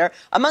is still there,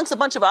 amongst a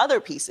bunch of other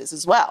pieces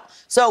as well.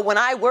 So when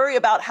I worry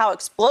about how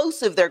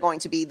explosive they're going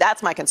to be,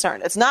 that's my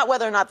concern. It's not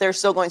whether or not they're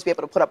still going to be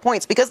able to put up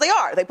points, because they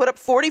are. They put up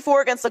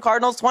 44 against the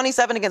Cardinals,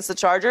 27 against the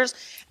Chargers.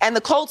 And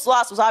the Colts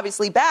loss was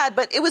obviously bad,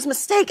 but it was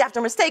mistake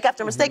after mistake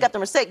after mistake after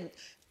mistake.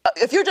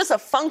 If you're just a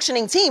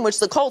functioning team, which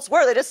the Colts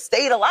were, they just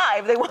stayed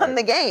alive. They won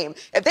the game.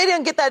 If they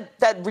didn't get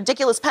that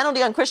ridiculous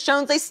penalty on Chris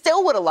Jones, they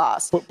still would have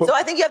lost. So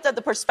I think you have to have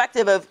the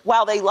perspective of,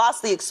 while they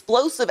lost the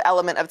explosive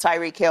element of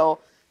Tyreek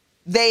Hill,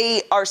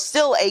 they are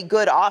still a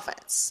good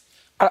offense.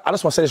 I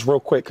just want to say this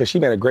real quick, because she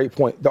made a great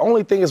point. The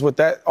only thing is with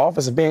that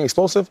offense of being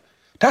explosive,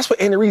 that's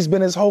what Andy Reid's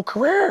been his whole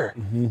career.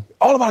 Mm-hmm.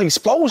 All about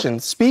explosion,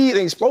 speed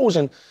and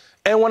explosion.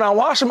 And when I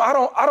watch him, I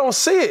don't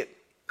see it.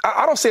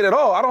 I don't see it at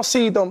all. I don't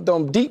see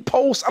them deep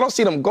posts. I don't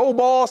see them goal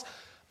balls.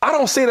 I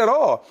don't see it at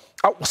all.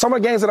 Some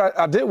of the games that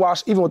I did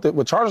watch, even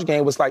with Chargers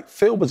game, was like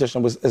field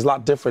position is a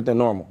lot different than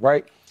normal,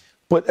 right?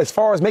 But as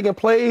far as making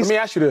plays, let me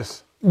ask you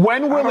this.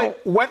 When will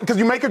it? Because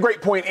you make a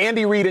great point,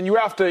 Andy Reid, and you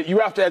have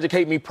to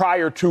educate me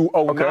prior to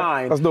 09.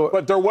 Okay, let's do it.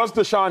 But there was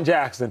Deshaun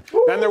Jackson,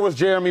 then there was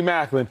Jeremy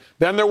Maclin,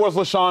 then there was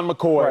LaShawn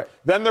McCoy, Right.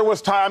 then there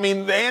was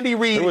Andy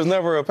Reid. It was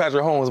never a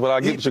Patrick Holmes, but I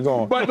get what you're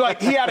going. But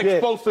like he had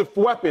explosive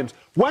weapons.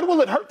 When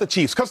will it hurt the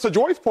Chiefs? Because to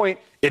Joy's point,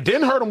 it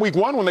didn't hurt them week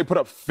 1 when they put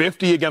up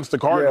 50 against the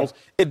Cardinals.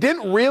 Yeah. It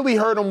didn't really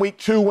hurt them week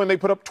 2 when they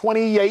put up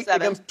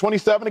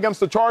 27 against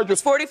the Chargers.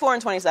 It's 44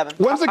 and 27.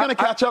 When's it going to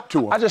catch up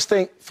to them? I just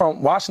think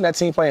from watching that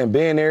team play and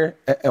being there,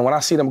 and when I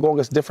see them go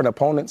against different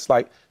opponents,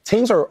 like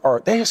teams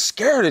they're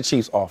scared of the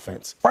Chiefs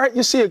offense, right?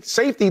 You see a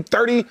safety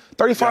 30,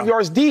 35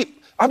 yards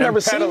deep. I've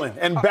never seen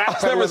nothing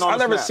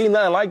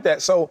like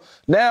that. So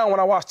now when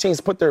I watch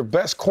teams put their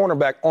best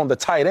cornerback on the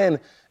tight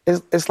end,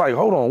 it's like,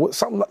 hold on,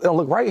 something don't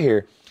look right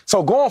here.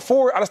 So going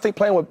forward, I just think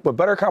playing with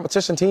better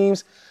competition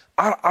teams,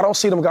 I don't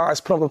see them guys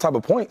put up them type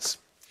of points.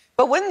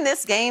 But wouldn't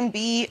this game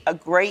be a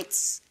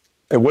great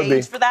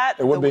gauge for that?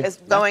 It would be. Is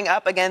going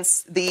up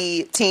against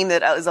the team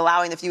that is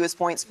allowing the fewest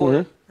points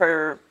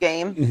per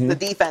game, the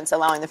defense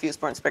allowing the fewest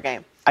points per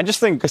game. I just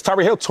think because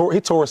Tyreek Hill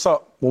tore us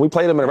up when we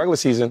played him in the regular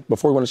season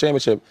before we won the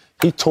championship.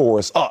 He tore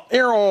us up.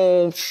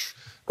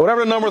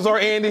 Whatever the numbers are,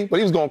 Andy, but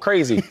he was going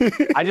crazy.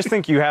 I just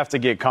think you have to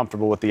get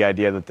comfortable with the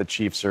idea that the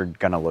Chiefs are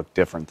going to look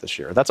different this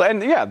year.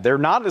 They're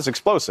not as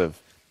explosive.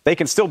 They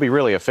can still be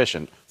really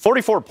efficient.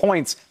 44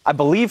 points. I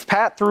believe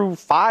Pat threw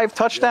 5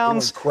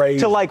 touchdowns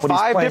to like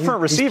 5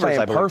 different receivers. He's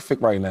I believe.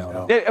 Perfect right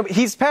now.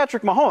 He's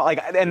Patrick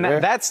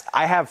Mahomes.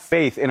 I have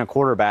faith in a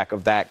quarterback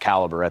of that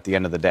caliber at the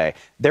end of the day.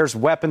 There's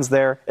weapons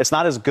there. It's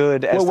not as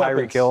good as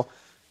Tyreek Hill.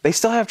 They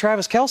still have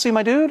Travis Kelce,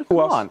 my dude. Come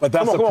on. But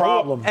that's the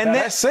problem. And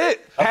that's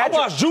it. I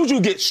watched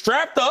Juju get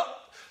strapped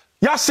up.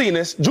 Y'all seen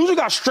this. Juju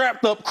got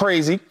strapped up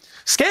crazy.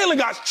 Scanlon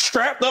got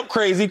strapped up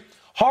crazy.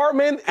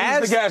 Hardman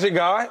is the gadget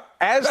guy.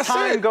 As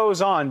time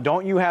goes on,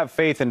 don't you have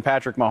faith in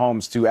Patrick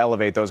Mahomes to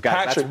elevate those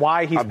guys? That's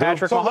why he's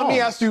Patrick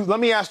Mahomes.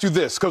 Let me ask you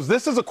this, because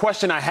this is a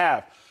question I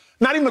have.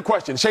 Not even a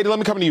question. Shady, let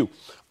me come to you.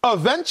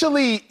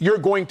 Eventually, you're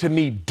going to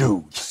need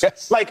dudes.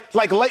 Yes. Like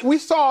we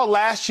saw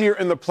last year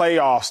in the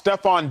playoffs,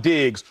 Stephon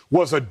Diggs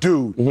was a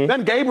dude.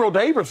 Then Gabriel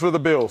Davis for the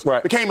Bills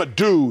became a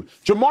dude.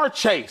 Jamar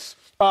Chase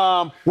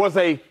was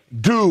a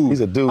dude.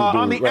 He's a dude.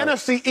 On the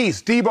NFC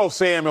East, Deebo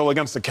Samuel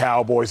against the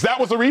Cowboys. That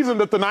was the reason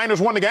that the Niners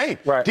won the game.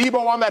 Right.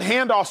 Deebo on that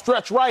handoff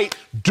stretch right,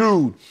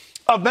 dude.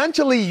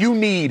 Eventually, you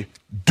need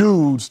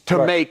dudes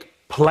to make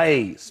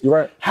plays. You're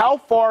right. How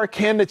far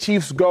can the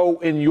Chiefs go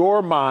in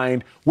your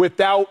mind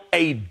without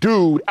a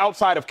dude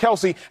outside of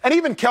Kelce? And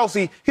even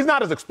Kelce, he's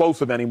not as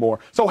explosive anymore.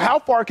 So how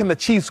far can the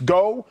Chiefs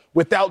go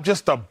without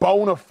just a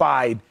bona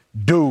fide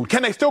dude?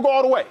 Can they still go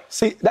all the way?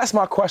 See, that's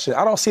my question.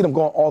 I don't see them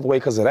going all the way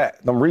because of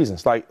that. Them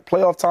reasons. Like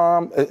playoff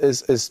time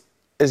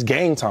is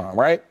game time,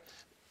 right?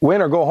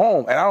 Win or go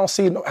home. And I don't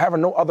see having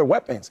no other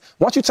weapons.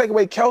 Once you take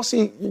away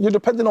Kelce, you're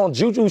dependent on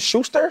Juju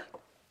Schuster.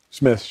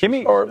 Smith. Give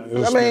me till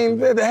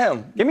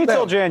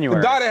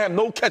January. The guy that had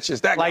no catches.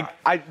 That guy.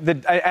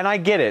 And I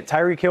get it.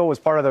 Tyreek Hill was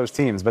part of those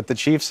teams, but the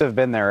Chiefs have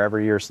been there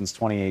every year since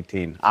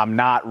 2018. I'm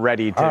not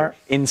ready to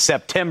in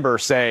September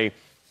say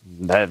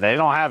they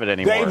don't have it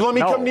anymore. Dave, let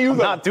me come to you. I'm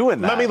not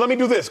doing that. Let me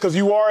do this because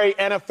you are a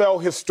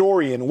NFL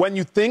historian. When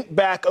you think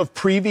back of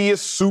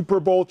previous Super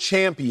Bowl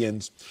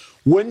champions,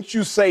 wouldn't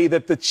you say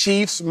that the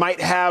Chiefs might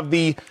have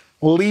the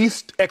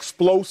least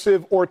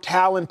explosive or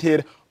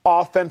talented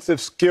offensive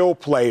skill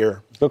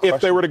player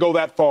if they were to go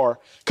that far?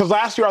 Because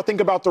last year I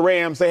think about the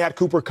Rams, they had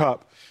Cooper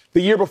Kupp.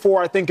 The year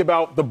before I think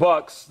about the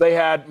Bucks, they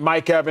had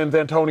Mike Evans,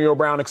 Antonio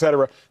Brown,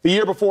 etc. The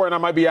year before, and I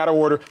might be out of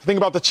order, I think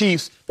about the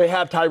Chiefs, they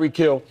had Tyreek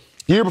Hill.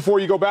 The year before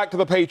you go back to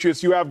the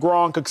Patriots, you have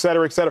Gronk,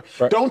 etc., etc.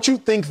 Right. Don't you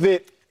think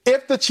that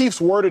if the Chiefs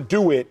were to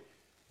do it,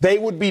 they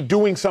would be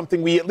doing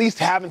something we at least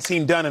haven't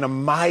seen done in a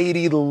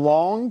mighty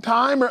long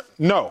time? Or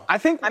no?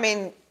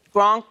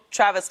 Gronk,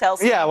 Travis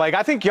Kelce. Yeah,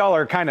 I think y'all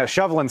are kind of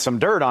shoveling some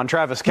dirt on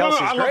Travis Kelce's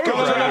grave.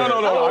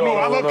 No.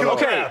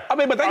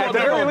 But at the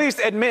very least,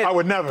 admit I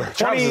would never.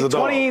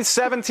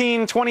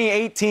 2017,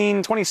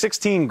 2018,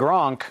 2016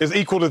 Gronk is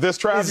equal to this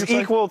Travis. Is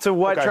equal to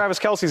what Travis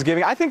Kelce's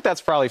giving. I think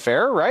that's probably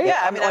fair, right?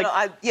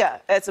 Yeah,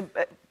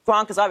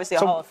 Gronk is obviously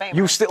a Hall of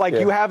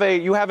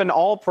Famer. You have an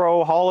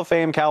All-Pro Hall of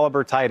Fame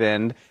caliber tight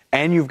end,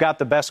 and you've got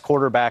the best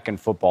quarterback in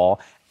football,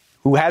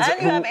 you have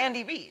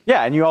Andy Reid.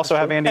 Yeah, and you also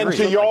have Andy Reid. And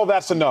to y'all,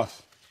 that's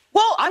enough.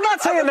 Well, I'm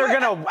not saying they're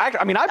going to.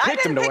 I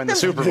picked him to win the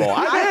Super Bowl.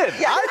 I did.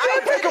 I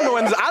did pick him to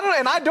win.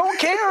 And I don't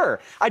care.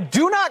 I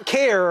do not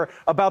care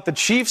about the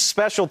Chiefs'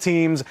 special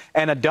teams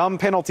and a dumb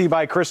penalty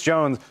by Chris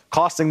Jones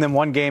costing them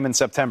one game in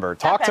September.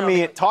 Talk to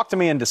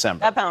me in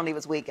December. That penalty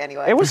was weak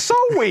anyway. It was so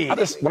weak.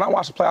 When I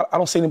watch the play, I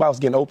don't see anybody else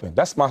getting open.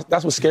 That's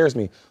what scares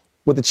me.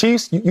 With the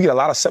Chiefs, you get a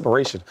lot of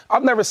separation.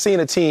 I've never seen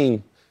a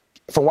team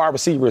from wide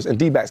receivers and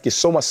D-backs get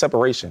so much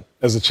separation.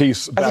 As the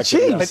Chiefs. But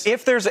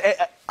if there's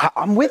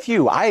I'm with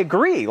you. I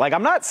agree.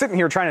 I'm not sitting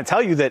here trying to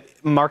tell you that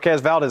Marquez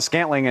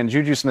Valdes-Scantling and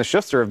Juju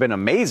Smith-Schuster have been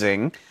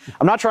amazing.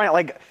 I'm not trying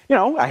to,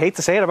 I hate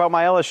to say it about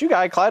my LSU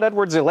guy. Clyde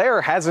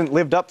Edwards-Helaire hasn't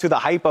lived up to the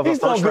hype of a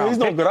first round. He's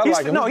no good. I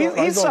like him. No,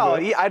 he's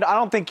solid. I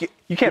don't think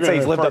you can't say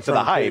he's lived up to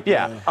the hype.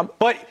 Yeah.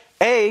 But,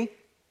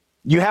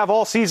 you have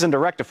all season to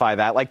rectify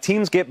that. Like,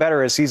 teams get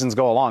better as seasons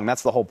go along.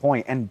 That's the whole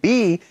point. And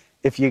B,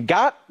 if you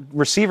got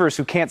receivers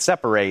who can't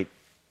separate,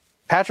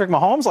 Patrick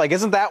Mahomes, like,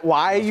 isn't that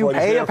why you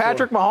pay a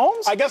Patrick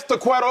Mahomes? I guess the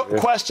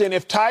question,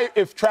 if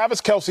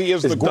Travis Kelce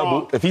is the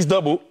Gronk, if he's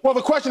doubled, well,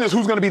 the question is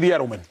who's going to be the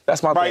Edelman?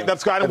 That's my right. Point.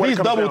 That's kind of if what he's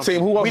double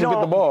team. Who else will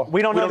get the ball?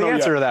 We don't know the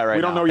answer to that right now.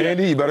 We don't know yet.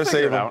 Andy, you better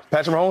save him.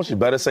 Patrick Mahomes, you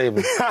better save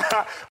him.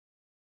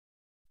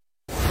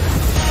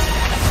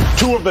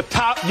 Two of the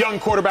top young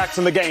quarterbacks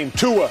in the game,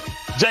 Tua,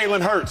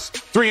 Jalen Hurts,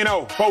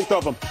 3-0, both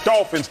of them.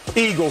 Dolphins,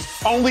 Eagles,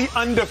 only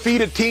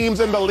undefeated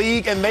teams in the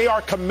league, and they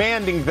are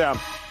commanding them.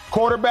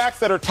 Quarterbacks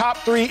that are top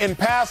 3 in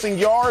passing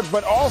yards,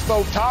 but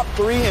also top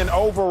 3 in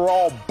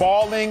overall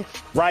balling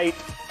right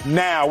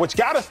now, which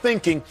got us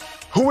thinking,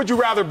 who would you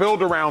rather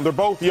build around? They're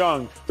both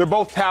young. They're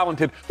both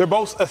talented. They're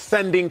both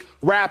ascending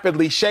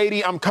rapidly.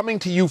 Shady, I'm coming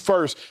to you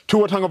first.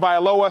 Tua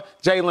Tagovailoa,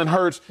 Jalen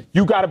Hurts.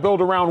 You got to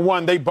build around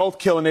one. They both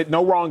killing it.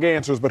 No wrong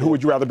answers, but who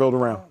would you rather build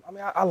around? I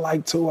mean, I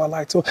like Tua.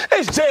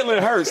 It's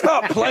Jalen Hurts.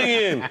 Stop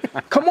playing.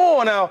 Come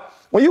on now.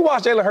 When you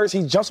watch Jalen Hurts,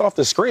 he jumps off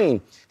the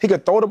screen. He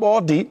could throw the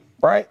ball deep,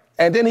 right?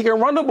 And then he can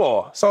run the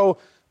ball. So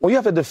when you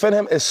have to defend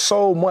him, it's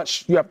so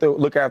much you have to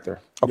look after,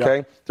 okay?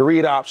 Yep. The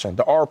read option,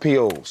 the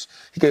RPOs.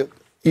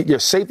 Your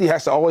safety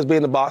has to always be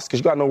in the box because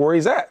you got to know where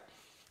he's at.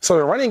 So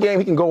the running game,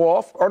 he can go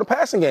off, or the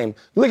passing game.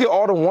 Look at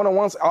all the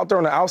one-on-ones out there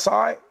on the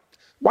outside.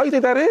 Why do you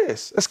think that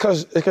is? It's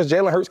because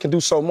Jalen Hurts can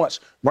do so much,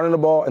 running the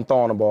ball and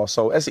throwing the ball.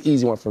 So that's an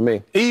easy one for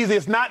me. Easy.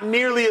 It's not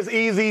nearly as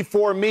easy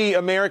for me,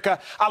 America.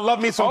 I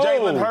love me some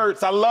Jalen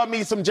Hurts. I love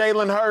me some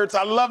Jalen Hurts.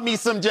 I love me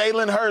some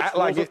Jalen Hurts. Act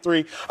like it.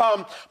 3.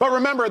 But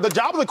remember, the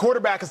job of the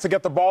quarterback is to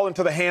get the ball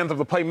into the hands of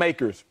the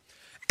playmakers.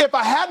 If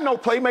I had no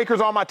playmakers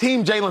on my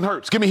team, Jalen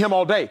Hurts, give me him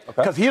all day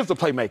because he is the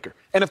playmaker.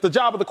 And if the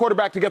job of the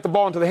quarterback to get the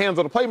ball into the hands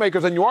of the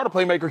playmakers and you are the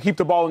playmaker, keep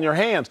the ball in your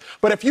hands.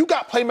 But if you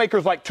got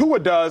playmakers like Tua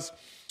does,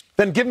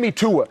 then give me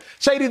Tua.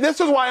 Shady,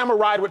 this is why I'm a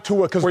ride with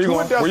Tua, because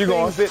Tua does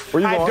things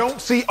that I don't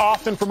see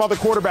often from other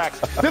quarterbacks.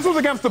 This was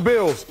against the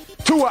Bills.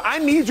 Tua, I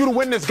need you to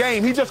win this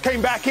game. He just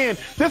came back in.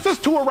 This is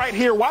Tua right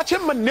here. Watch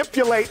him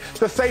manipulate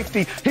the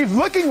safety. He's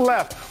looking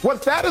left.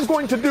 What that is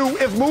going to do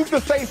is move the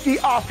safety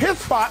off his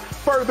spot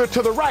further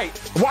to the right.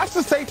 Watch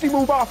the safety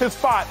move off his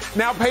spot.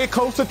 Now pay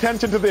close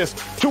attention to this.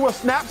 Tua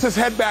snaps his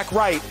head back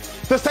right.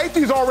 The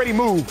safety's already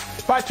moved.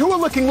 By Tua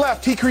looking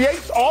left, he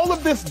creates all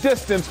of this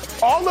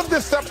distance, all of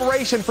this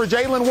separation for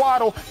Jalen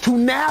Waddle to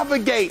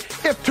navigate.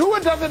 If Tua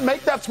doesn't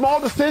make that small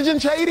decision,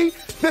 Shady,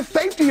 this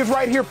safety is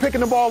right here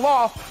picking the ball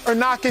off or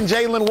knocking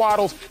Jalen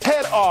Waddle's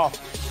head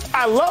off.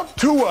 I love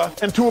Tua,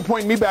 and Tua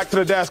pointing me back to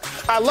the desk.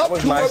 I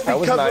love Tua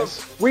because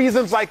of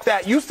reasons like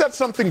that. You said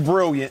something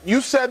brilliant.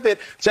 You said that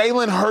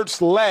Jalen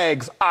Hurts'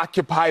 legs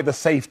occupy the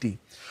safety.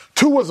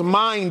 Tua's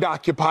mind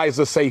occupies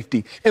the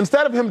safety.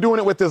 Instead of him doing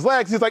it with his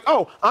legs, he's like,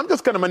 oh, I'm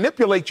just going to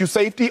manipulate you,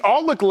 safety.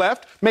 I'll look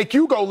left, make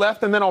you go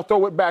left, and then I'll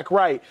throw it back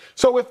right.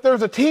 So if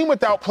there's a team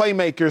without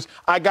playmakers,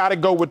 I got to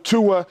go with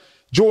Tua.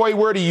 Joy,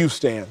 where do you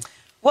stand?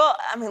 Well,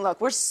 I mean,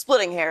 look, we're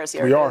splitting hairs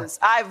here. We are.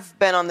 I've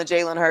been on the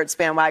Jalen Hurts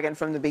bandwagon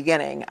from the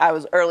beginning. I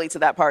was early to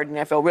that party, and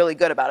I feel really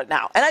good about it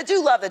now. And I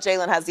do love that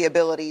Jalen has the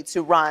ability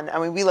to run. I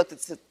mean, we looked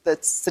at the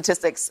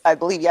statistics, I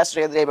believe,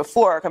 yesterday or the day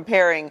before,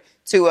 comparing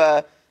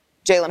to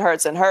Jalen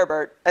Hurts and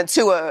Herbert. And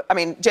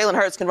Jalen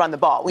Hurts can run the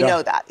ball. We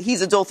know that.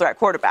 He's a dual-threat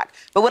quarterback.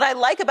 But what I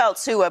like about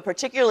Tua,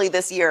 particularly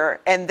this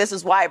year, and this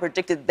is why I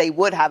predicted they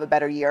would have a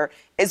better year,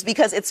 is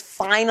because it's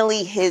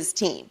finally his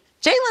team.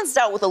 Jalen's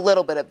dealt with a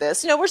little bit of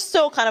this. We're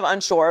still kind of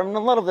unsure. And a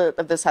little bit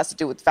of this has to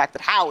do with the fact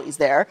that Howie's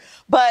there.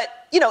 But,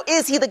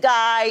 is he the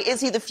guy?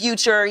 Is he the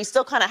future? He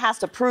still kind of has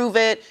to prove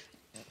it.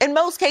 In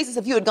most cases,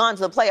 if you had gone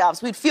to the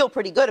playoffs, we'd feel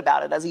pretty good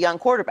about it as a young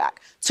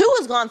quarterback.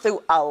 Tua's gone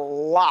through a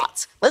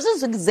lot. Let's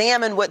just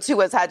examine what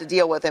Tua's had to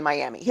deal with in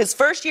Miami. His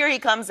first year he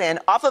comes in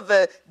off of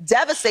a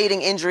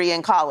devastating injury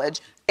in college.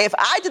 If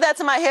I did that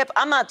to my hip,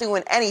 I'm not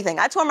doing anything.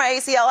 I tore my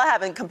ACL. I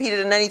haven't competed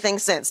in anything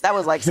since. That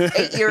was like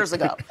 8 years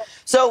ago.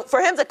 So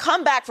for him to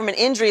come back from an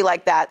injury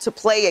like that to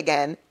play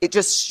again, it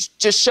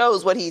just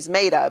shows what he's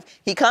made of.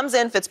 He comes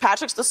in,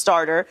 Fitzpatrick's the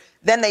starter.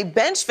 Then they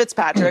bench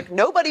Fitzpatrick.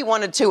 Nobody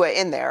wanted Tua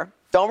in there.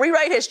 Don't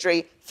rewrite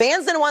history.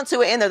 Fans didn't want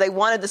Tua in there. They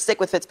wanted to stick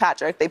with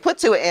Fitzpatrick. They put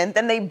Tua in.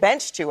 Then they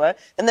benched Tua.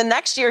 Then the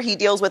next year he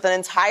deals with an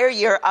entire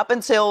year up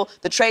until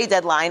the trade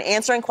deadline,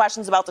 answering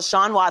questions about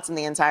Deshaun Watson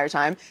the entire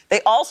time.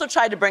 They also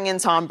tried to bring in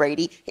Tom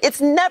Brady.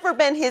 It's never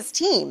been his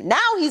team. Now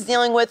he's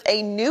dealing with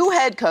a new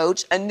head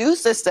coach, a new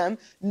system,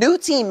 new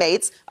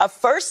teammates, a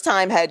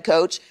first-time head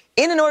coach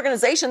in an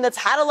organization that's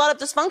had a lot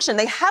of dysfunction.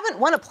 They haven't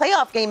won a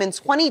playoff game in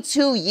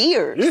 22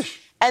 years. Eesh.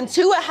 And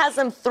Tua has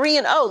them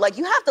 3-0. Like,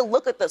 you have to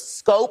look at the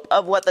scope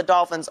of what the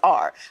Dolphins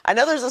are. I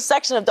know there's a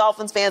section of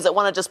Dolphins fans that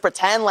want to just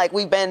pretend like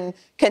we've been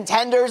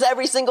contenders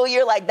every single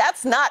year. Like,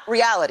 that's not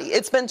reality.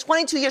 It's been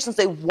 22 years since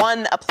they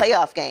won a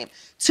playoff game.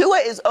 Tua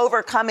is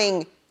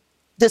overcoming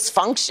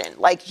dysfunction.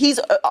 Like, he's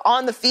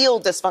on the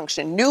field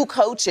dysfunction, new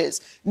coaches,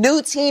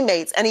 new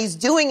teammates, and he's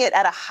doing it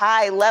at a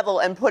high level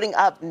and putting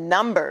up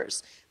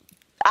numbers.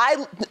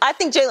 I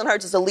think Jalen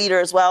Hurts is a leader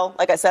as well.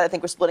 Like I said, I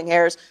think we're splitting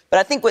hairs. But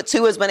I think what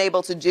Tua's been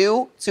able to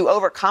do to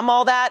overcome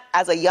all that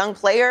as a young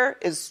player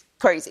is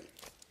crazy.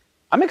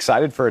 I'm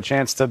excited for a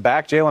chance to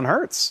back Jalen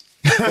Hurts.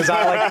 Because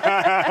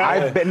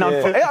I've been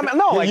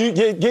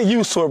get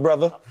used to it,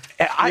 brother.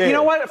 You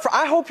know what?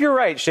 I hope you're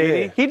right,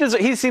 Shady. Yeah.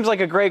 He seems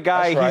like a great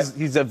guy. That's right.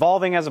 He's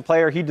evolving as a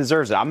player. He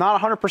deserves it. I'm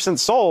not 100%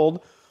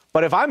 sold,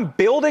 but if I'm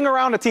building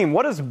around a team,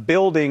 what does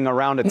building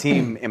around a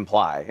team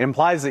imply? It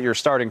implies that you're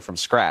starting from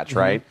scratch,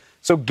 right?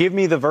 So give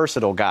me the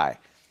versatile guy.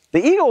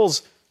 The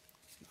Eagles,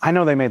 I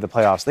know they made the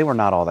playoffs. They were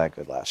not all that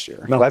good last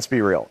year. No. Let's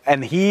be real.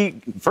 And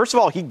first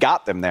of all, he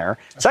got them there.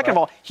 Second of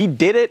all, he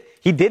did it.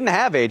 He didn't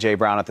have A.J.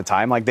 Brown at the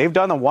time. Like, they've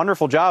done a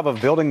wonderful job of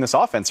building this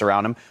offense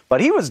around him. But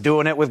he was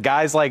doing it with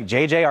guys like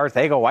J.J.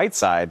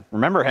 Arcega-Whiteside.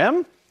 Remember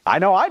him? I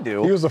know I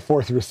do. He was the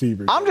fourth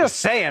receiver. I'm just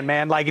saying,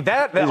 man, like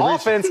that, the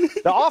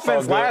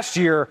offense last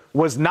year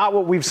was not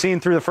what we've seen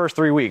through the first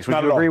 3 weeks.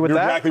 Would you agree with that?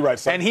 You're exactly right,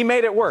 son. And he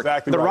made it work.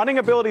 Exactly the right. running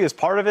ability is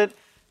part of it.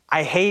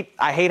 I hate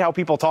how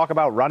people talk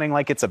about running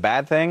like it's a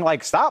bad thing.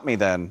 Like, stop me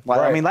then. Like,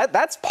 right. I mean,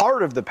 that's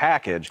part of the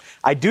package.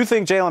 I do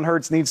think Jalen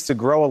Hurts needs to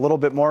grow a little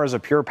bit more as a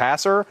pure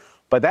passer,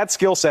 but that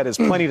skill set is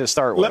plenty to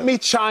start with. Let me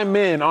chime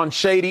in on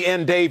Shady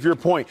and Dave, your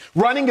point.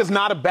 Running is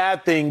not a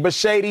bad thing, but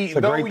Shady,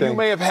 though you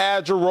may have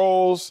had your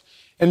roles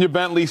and your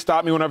Bentley,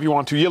 stop me whenever you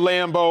want to. Your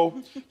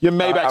Lambo, your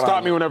Maybach,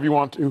 stop me whenever you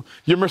want to.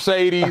 Your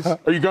Mercedes,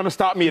 are you going to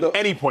stop me at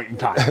any point in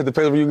time?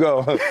 Depends where you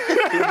go.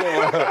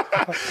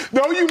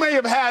 Though you may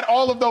have had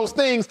all of those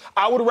things,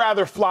 I would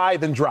rather fly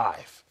than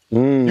drive.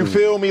 You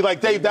feel me?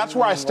 Like, Dave, that's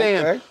where I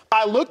stand. Okay.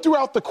 I look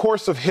throughout the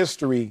course of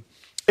history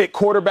at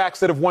quarterbacks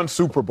that have won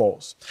Super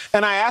Bowls,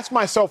 and I ask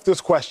myself this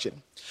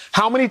question.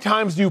 How many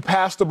times do you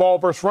pass the ball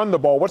versus run the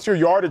ball? What's your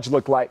yardage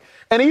look like?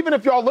 And even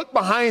if y'all look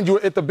behind you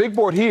at the big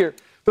board here,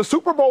 the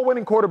Super Bowl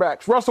winning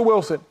quarterbacks, Russell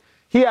Wilson,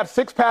 he had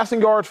 6 passing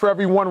yards for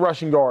every 1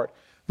 rushing yard.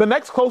 The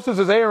next closest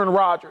is Aaron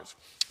Rodgers,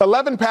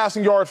 11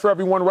 passing yards for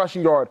every 1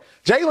 rushing yard.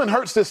 Jalen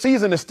Hurts this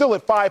season is still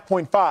at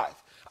 5.5.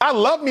 I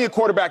love me a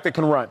quarterback that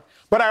can run,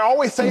 but I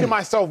always say to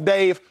myself,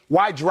 Dave,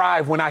 why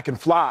drive when I can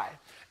fly?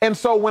 And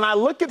so when I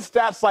look at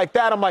stats like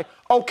that, I'm like,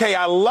 okay,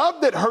 I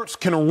love that Hurts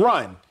can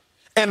run.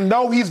 And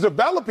no, he's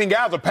developing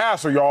as a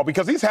passer, y'all,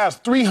 because he has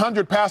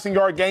 300 passing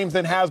yard games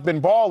and has been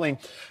balling.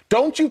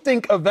 Don't you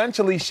think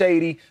eventually,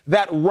 Shady,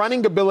 that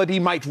running ability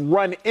might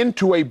run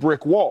into a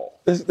brick wall?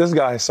 This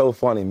guy is so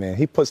funny, man.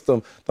 He puts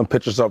them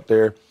pictures up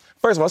there.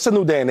 First of all, it's a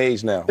new day and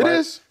age now. It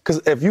is.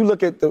 Because if you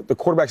look at the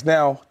quarterbacks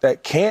now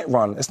that can't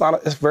run, it's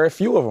very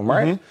few of them,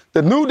 right?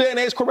 The new day and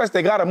age quarterbacks,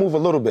 they got to move a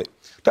little bit.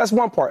 That's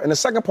one part. And the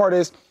second part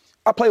is,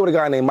 I played with a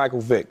guy named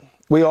Michael Vick.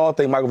 We all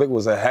think Michael Vick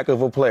was a heck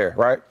of a player,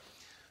 right?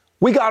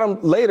 We got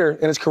him later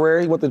in his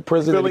career. He went to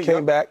prison and he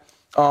came back.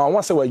 I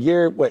want to say,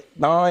 8,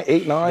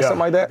 9, something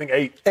like that. I think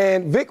 8.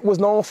 And Vic was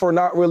known for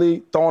not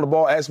really throwing the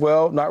ball as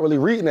well, not really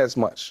reading as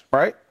much,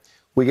 right?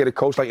 We get a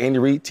coach like Andy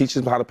Reid, teaches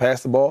him how to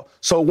pass the ball.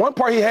 So one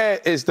part he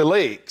had is the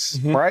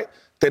legs, right?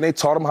 Then they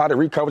taught him how to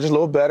read coverage a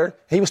little better.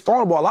 He was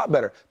throwing the ball a lot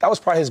better. That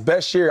was probably his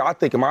best year, I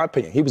think, in my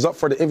opinion. He was up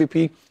for the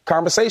MVP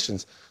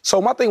conversations.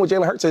 So my thing with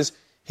Jalen Hurts is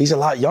he's a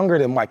lot younger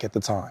than Mike at the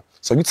time.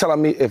 So you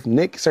telling me if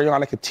Nick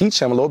Sirianni could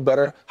teach him a little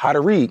better how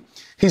to read,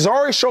 he's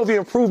already showed the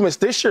improvements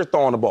this year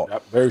throwing the ball.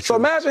 Yep, very true. So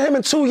imagine him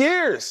in 2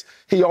 years.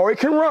 He already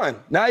can run.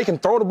 Now he can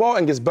throw the ball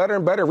and gets better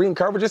and better reading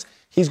coverages.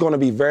 He's going to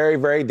be very,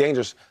 very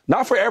dangerous.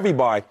 Not for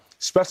everybody,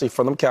 especially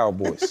for them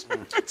Cowboys.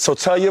 So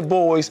tell your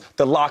boys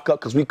to lock up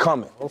because we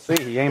coming. We'll see.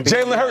 He ain't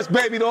Jalen Hurts,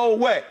 baby, the whole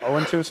way.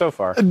 0-2 so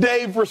far.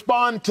 Dave,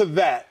 respond to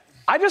that.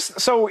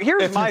 So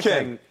here's my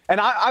thing.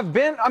 And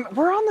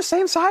we're on the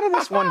same side of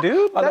this one,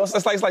 dude. I know,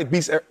 it's like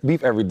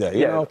beef every day.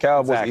 You know,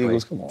 Cowboys, exactly.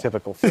 Eagles, come on.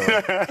 Typical Philly.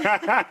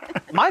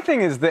 My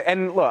thing is that,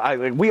 and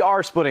look, we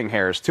are splitting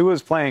hairs.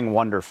 Tua's playing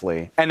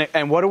wonderfully.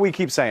 And what do we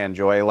keep saying,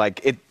 Joy?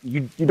 Like,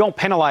 you don't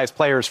penalize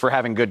players for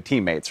having good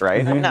teammates,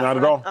 right? No, Not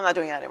at all. I'm not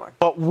doing that anymore.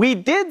 But we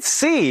did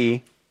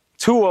see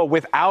Tua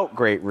without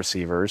great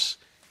receivers.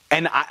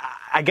 And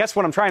I guess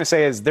what I'm trying to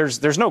say is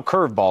there's no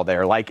curveball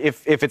there. Like,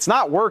 if it's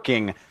not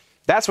working,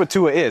 that's what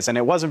Tua is, and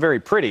it wasn't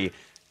very pretty.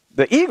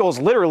 The Eagles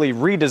literally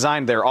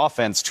redesigned their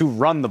offense to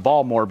run the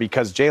ball more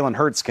because Jalen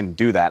Hurts can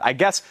do that. I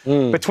guess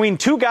between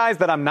two guys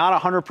that I'm not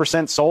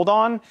 100% sold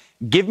on,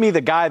 give me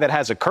the guy that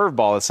has a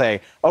curveball to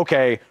say,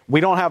 okay, we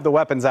don't have the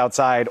weapons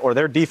outside or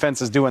their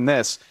defense is doing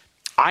this.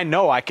 I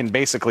know I can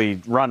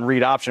basically run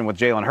read option with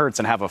Jalen Hurts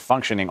and have a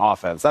functioning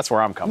offense. That's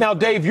where I'm coming Now, from.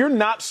 Dave, you're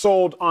not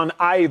sold on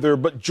either,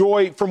 but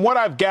Joy, from what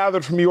I've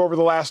gathered from you over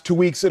the last 2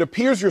 weeks, it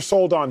appears you're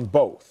sold on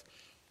both.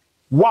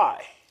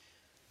 Why?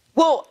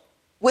 Well,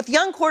 with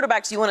young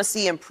quarterbacks, you want to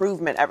see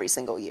improvement every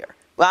single year.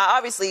 Well,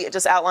 obviously, it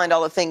just outlined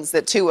all the things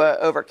that Tua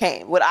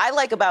overcame. What I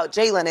like about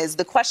Jalen is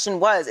the question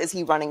was, is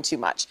he running too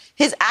much?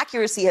 His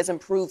accuracy has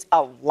improved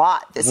a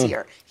lot this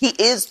year. He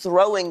is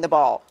throwing the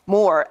ball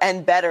more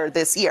and better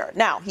this year.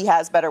 Now, he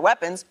has better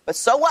weapons, but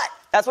so what?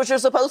 That's what you're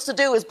supposed to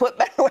do is put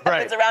better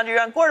weapons around your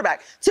young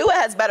quarterback. Tua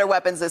has better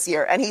weapons this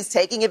year, and he's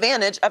taking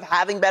advantage of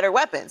having better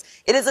weapons.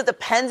 It is a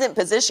dependent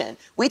position.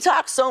 We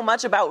talk so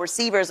much about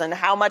receivers and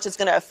how much it's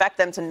going to affect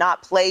them to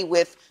not play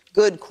with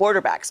good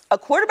quarterbacks. A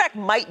quarterback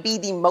might be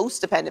the most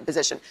dependent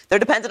position. They're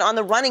dependent on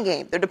the running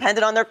game. They're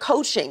dependent on their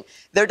coaching.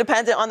 They're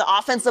dependent on the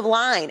offensive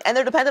line. And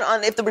they're dependent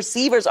on if the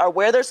receivers are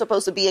where they're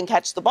supposed to be and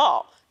catch the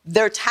ball.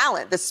 Their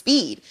talent, the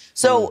speed.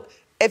 So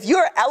if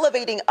you're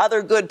elevating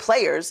other good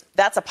players,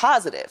 that's a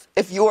positive.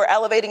 If you're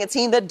elevating a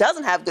team that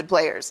doesn't have good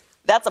players,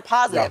 that's a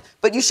positive. Yeah.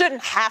 But you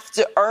shouldn't have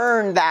to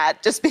earn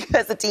that just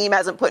because the team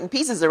hasn't put in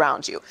pieces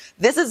around you.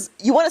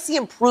 You want to see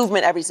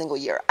improvement every single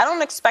year. I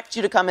don't expect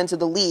you to come into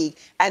the league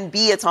and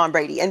be a Tom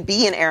Brady and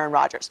be an Aaron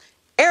Rodgers.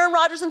 Aaron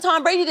Rodgers and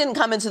Tom Brady didn't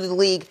come into the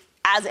league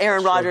as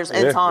Aaron Rodgers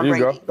and Tom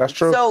Brady. That's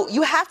true. So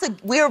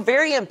we are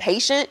very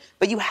impatient,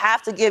 but you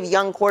have to give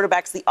young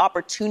quarterbacks the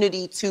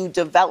opportunity to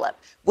develop.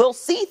 We'll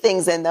see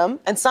things in them,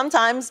 and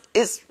sometimes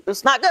it's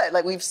not good.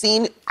 Like, we've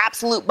seen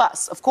absolute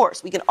busts, of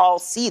course. We can all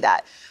see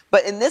that.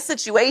 But in this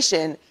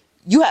situation,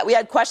 we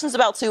had questions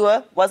about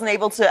Tua, wasn't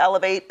able to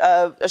elevate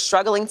a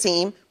struggling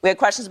team. We had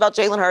questions about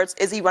Jalen Hurts.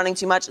 Is he running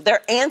too much?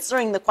 They're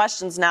answering the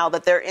questions now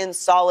that they're in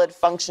solid,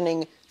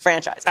 functioning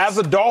franchises. As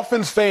a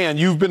Dolphins fan,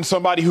 you've been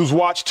somebody who's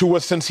watched Tua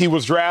since he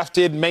was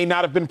drafted, may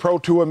not have been pro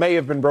Tua, may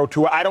have been pro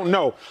Tua, I don't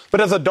know.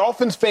 But as a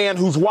Dolphins fan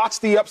who's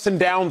watched the ups and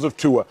downs of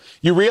Tua,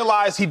 you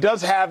realize he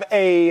does have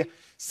a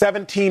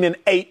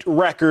 17-8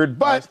 record,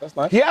 but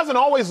he hasn't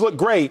always looked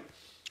great.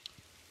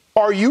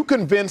 Are you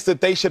convinced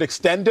that they should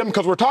extend him?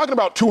 Because we're talking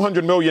about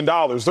 $200 million.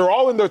 They're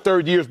all in their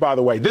third years, by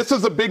the way. This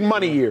is a big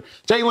money year.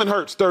 Jalen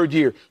Hurts, third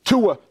year.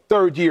 Tua,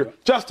 third year.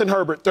 Justin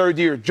Herbert, third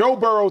year. Joe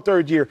Burrow,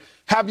 third year.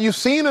 Have you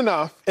seen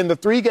enough in the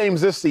 3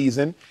 games this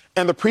season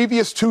and the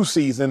previous 2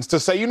 seasons to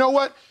say, you know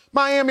what,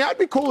 Miami, I'd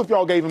be cool if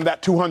y'all gave him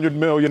that $200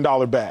 million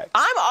bag?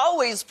 I'm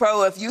always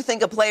pro if you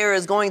think a player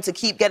is going to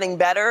keep getting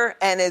better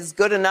and is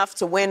good enough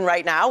to win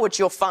right now, which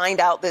you'll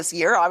find out this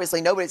year. Obviously,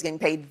 nobody's getting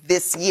paid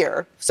this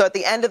year. So at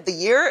the end of the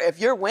year,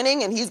 if you're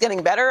winning and he's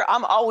getting better,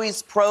 I'm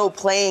always pro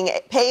paying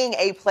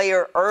a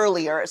player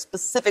earlier,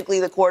 specifically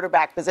the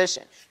quarterback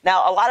position.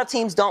 Now, a lot of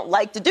teams don't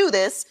like to do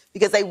this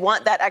because they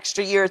want that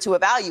extra year to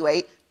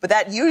evaluate. But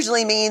that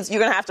usually means you're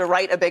going to have to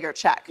write a bigger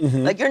check.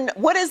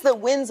 What is the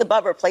wins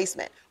above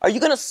replacement? Are you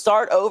going to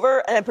start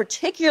over? And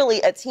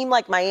particularly a team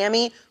like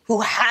Miami,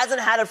 who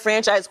hasn't had a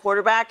franchise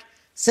quarterback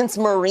since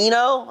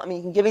Marino. I mean,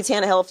 you can give me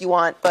Tannehill if you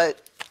want, but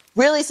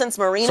really since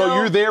Marino. So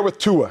you're there with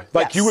Tua.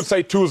 Yes. You would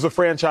say Tua's the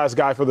franchise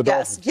guy for the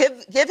Dolphins.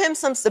 Yes, give him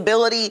some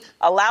stability,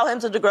 allow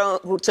him to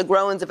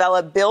grow and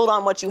develop, build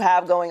on what you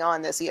have going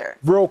on this year.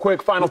 Real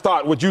quick, final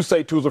thought. Would you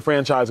say Tua's a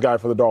franchise guy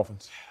for the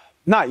Dolphins?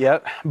 Not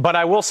yet, but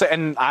I will say,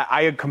 and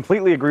I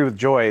completely agree with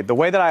Joy, the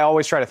way that I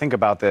always try to think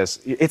about this,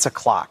 it's a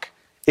clock.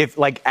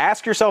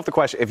 Ask yourself the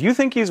question, if you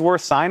think he's worth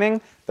signing,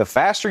 the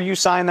faster you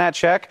sign that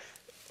check,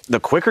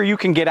 the quicker you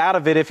can get out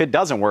of it if it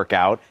doesn't work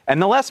out,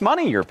 and the less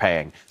money you're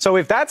paying. So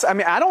I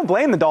don't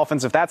blame the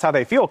Dolphins if that's how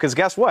they feel, because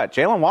guess what?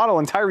 Jalen Waddle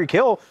and Tyreek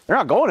Hill, they're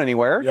not going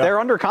anywhere. Yeah. They're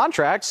under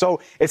contract,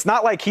 so it's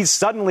not like he's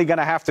suddenly going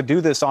to have to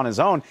do this on his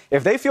own.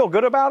 If they feel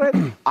good about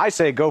it, I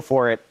say go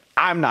for it.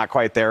 I'm not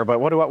quite there, but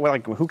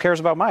who cares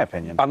about my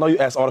opinion? I know you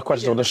asked all the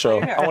questions on the show.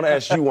 I want to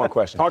ask you one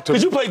question.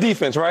 Because you play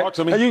defense, right? Talk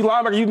to me. Are you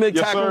linebacker? You make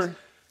tackles? Sir.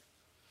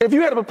 If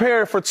you had to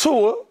prepare for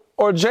Tua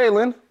or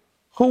Jalen,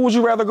 who would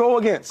you rather go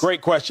against?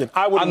 Great question.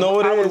 I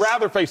would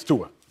rather face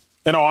Tua,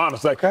 in all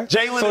honesty. Okay.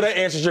 So that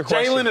answers your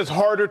question. Jalen is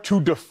harder to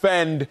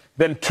defend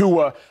than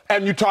Tua.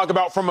 And you talk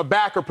about from a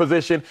backer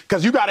position,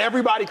 because you got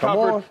everybody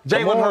covered.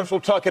 Jalen Hurts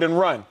will tuck it and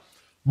run.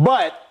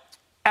 But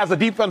as a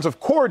defensive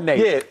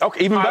coordinator,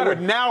 even better. I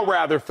would now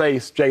rather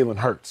face Jalen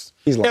Hurts.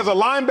 He's lying. As a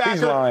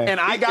linebacker, and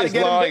I got to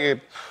get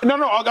him.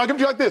 No, I'll give it to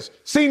you like this.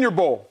 Senior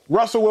Bowl,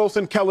 Russell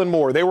Wilson, Kellen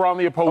Moore. They were on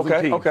the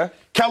opposing team. Okay.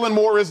 Kellen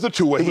Moore is the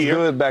Tua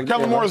here.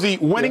 Kellen Moore is the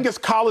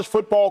winningest college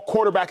football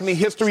quarterback in the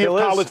history of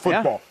college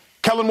football.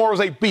 Yeah. Kellen Moore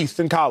was a beast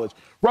in college.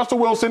 Russell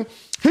Wilson,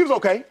 he was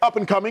okay, up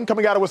and coming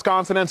out of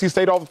Wisconsin, NC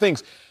State, all the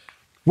things.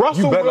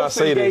 Russell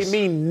Wilson gave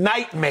me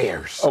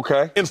nightmares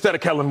instead of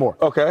Kellen Moore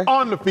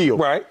on the field.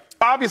 Right.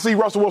 Obviously,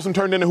 Russell Wilson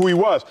turned into who he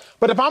was.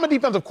 But if I'm a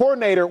defensive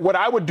coordinator, what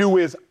I would do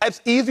is it's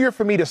easier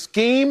for me to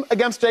scheme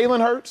against Jalen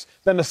Hurts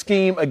than to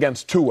scheme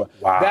against Tua.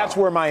 Wow. That's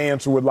where my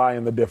answer would lie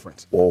in the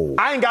difference. Whoa.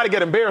 I ain't got to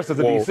get embarrassed as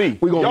a DC.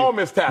 Y'all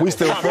missed tackles. We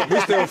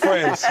still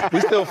friends.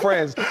 We still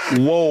friends.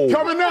 Whoa.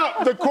 Coming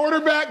up, the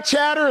quarterback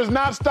chatter is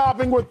not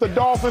stopping with the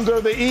Dolphins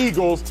or the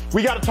Eagles.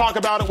 We got to talk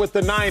about it with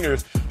the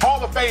Niners.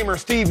 Hall of Famer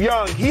Steve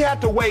Young, he had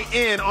to weigh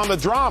in on the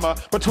drama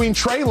between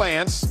Trey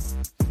Lance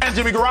and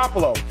Jimmy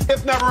Garoppolo.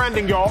 It's never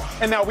ending, y'all.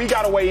 And now we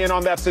got to weigh in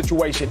on that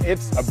situation.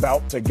 It's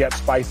about to get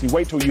spicy.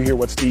 Wait till you hear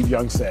what Steve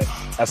Young said.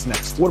 That's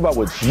next. What about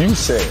what you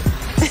said?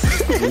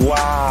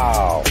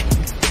 Wow.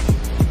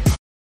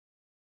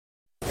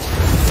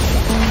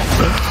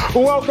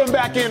 Welcome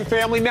back in,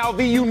 family. Now,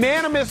 the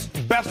unanimous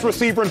best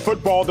receiver in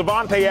football,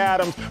 Davante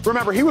Adams.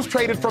 Remember, he was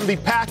traded from the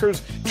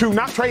Packers to,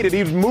 not traded,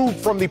 he was moved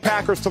from the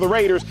Packers to the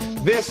Raiders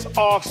this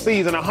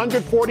offseason.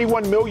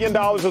 $141 million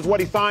is what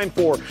he signed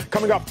for,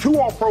 coming off 2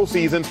 All-Pro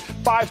seasons,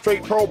 5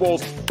 straight Pro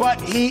Bowls. But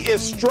he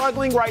is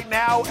struggling right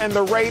now, and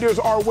the Raiders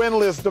are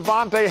winless.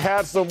 Davante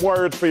has some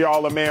words for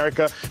y'all,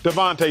 America.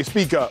 Davante,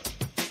 speak up.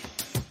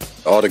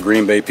 all the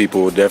Green Bay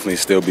people will definitely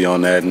still be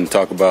on that and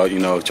talk about,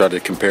 try to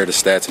compare the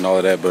stats and all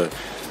of that, but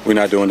we're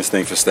not doing this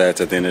thing for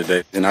stats at the end of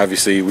the day. And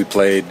obviously we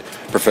played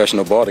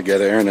professional ball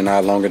together, Aaron and I,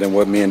 longer than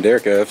what me and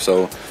Derek have.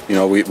 So,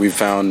 we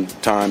found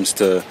times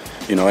to,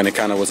 and it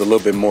kind of was a little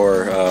bit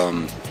more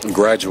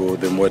gradual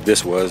than what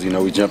this was.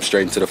 We jumped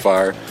straight into the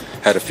fire,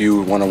 had a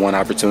few one-on-one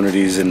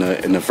opportunities in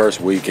the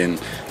first week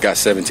and got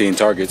 17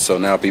 targets. So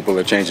now people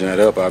are changing that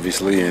up,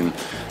 obviously, and,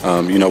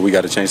 we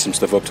got to change some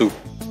stuff up too.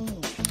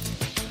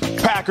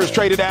 Packers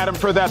traded Adam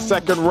for that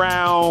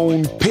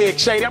second-round pick.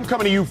 Shady, I'm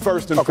coming to you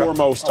first and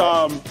foremost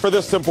for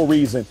this simple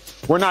reason.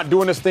 We're not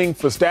doing this thing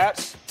for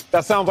stats.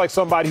 That sounds like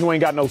somebody who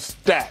ain't got no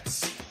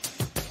stats.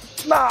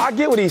 Nah, I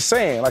get what he's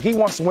saying. Like, he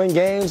wants to win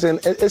games, and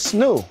it's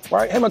new,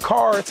 right? Him and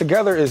Carr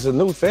together is a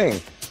new thing.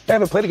 They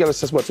haven't played together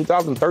since,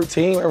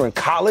 2013? They were in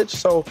college,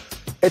 so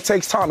it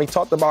takes time. He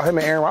talked about him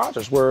and Aaron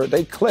Rodgers, where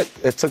they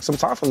clicked. It took some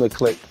time for them to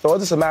click, so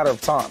it's just a matter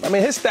of time. I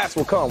mean, his stats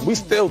will come. We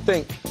still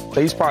think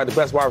that he's probably the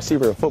best wide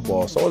receiver in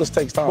football, so it just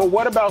takes time. But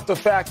what about the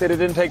fact that it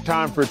didn't take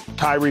time for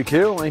Tyreek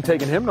Hill? Ain't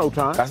taking him no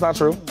time. That's not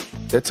true.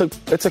 It took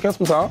him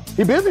some time.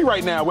 He busy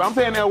right now. I'm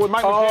saying with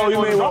Mike McDaniel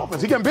on the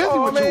Dolphins. He getting busy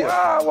with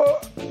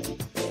you.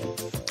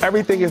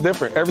 Everything is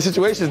different. Every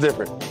situation is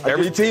different.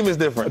 Every team is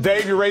different.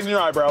 Dave, you're raising your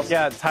eyebrows.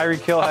 Yeah,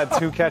 Tyreek Hill had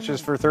 2 catches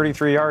for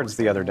 33 yards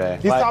the other day.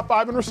 He's top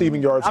 5 in receiving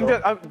yards.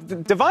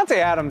 Davante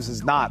Adams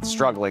is not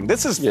struggling.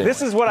 This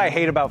is what I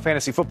hate about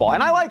fantasy football,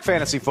 and I like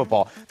fantasy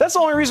football. That's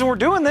the only reason we're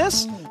doing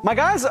this. My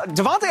guys,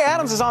 Davante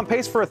Adams is on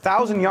pace for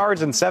 1,000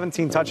 yards and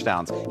 17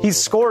 touchdowns. He's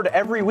scored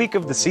every week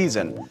of the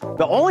season.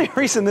 The only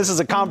reason this is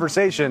a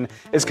conversation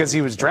is because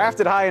he was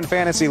drafted high in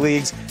fantasy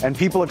leagues, and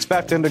people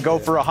expect him to go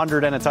for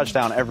 100 and a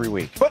touchdown every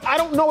week. But I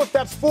don't know if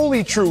that's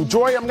fully true.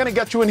 Joy, I'm going to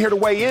get you in here to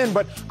weigh in,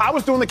 but I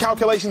was doing the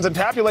calculations and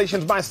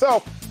tabulations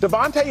myself.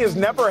 Davante has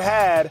never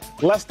had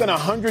less than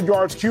 100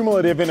 yards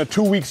cumulative in a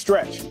 2-week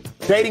stretch,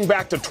 dating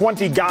back to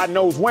 20 God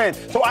knows when.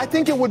 So I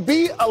think it would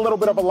be a little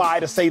bit of a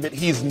lie to say that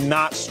he's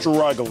not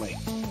struggling.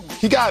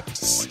 He got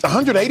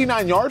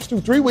 189 yards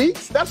through 3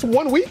 weeks. That's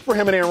 1 week for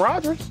him and Aaron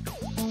Rodgers.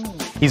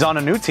 He's on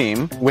a new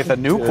team with a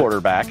new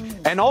quarterback.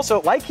 And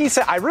also, like he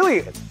said,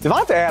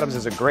 Davante Adams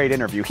is a great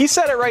interview. He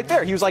said it right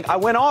there. He was like, I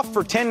went off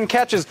for 10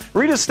 catches.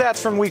 Read his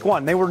stats from week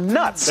 1. They were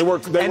nuts. They were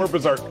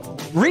berserk.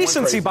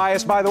 Recency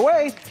bias, by the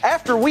way.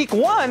 After week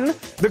 1,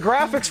 the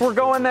graphics were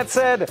going that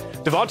said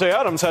Davante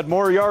Adams had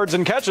more yards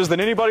and catches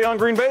than anybody on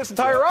Green Bay's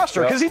entire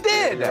roster, because he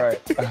did.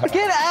 Right.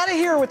 Get out of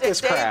here with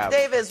this crap.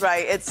 Dave is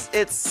right.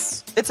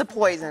 It's a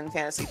poison,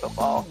 fantasy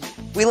football.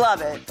 We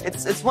love it.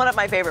 It's one of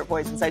my favorite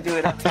poisons. I do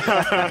it every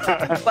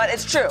day. But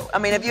it's true. I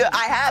mean,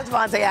 I have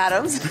Davante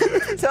Adams,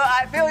 so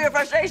I feel your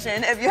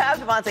frustration if you have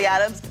Davante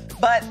Adams,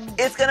 but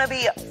it's going to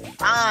be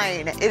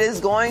fine. It is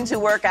going to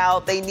work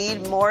out. They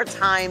need more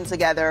time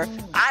together.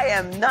 I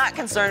am not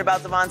concerned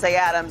about Davante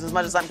Adams as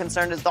much as I'm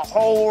concerned as the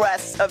whole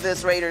rest of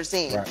this Raiders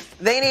team. Right.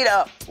 They need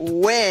a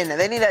win.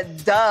 They need a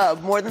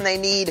dub more than they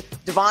need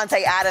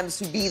Davante Adams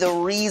to be the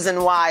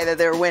reason why that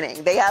they're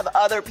winning. They have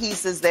other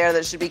pieces there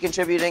that should be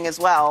contributing as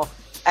well.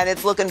 And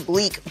it's looking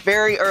bleak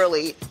very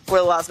early for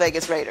the Las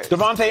Vegas Raiders.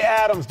 Davante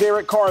Adams,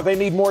 Derek Carr, they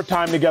need more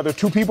time together.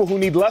 2 people who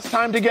need less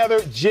time together,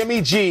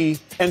 Jimmy G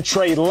and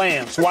Trey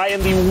Lance. Why in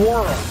the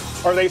world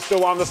are they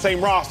still on the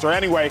same roster?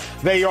 Anyway,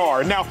 they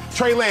are. Now,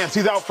 Trey Lance,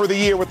 he's out for the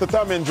year with the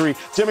thumb injury.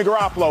 Jimmy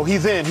Garoppolo,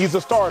 he's in. He's the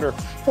starter.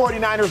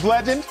 49ers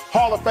legend,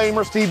 Hall of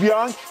Famer Steve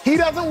Young. He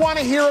doesn't want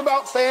to hear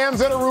about fans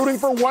that are rooting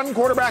for one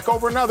quarterback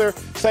over another,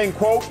 saying,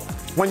 quote,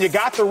 when you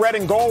got the red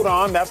and gold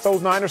on, that's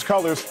those Niners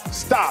colors,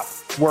 stop.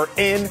 We're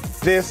in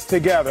this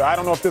together. I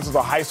don't know if this is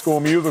a High School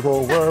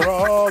Musical. We're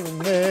all in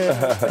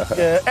this.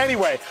 Yeah.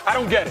 Anyway, I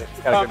don't get it.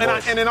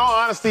 And in all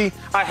honesty,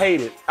 I hate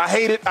it. I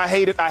hate it. I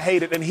hate it. I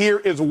hate it. And here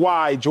is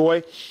why,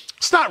 Joy.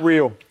 It's not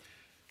real.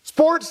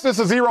 Sports is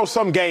a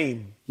zero-sum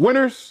game.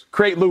 Winners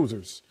create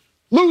losers.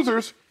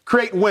 Losers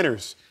create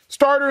winners.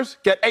 Starters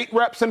get 8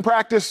 reps in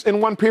practice in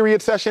 1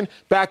 period session.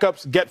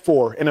 Backups get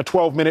 4 in a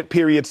 12-minute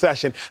period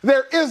session.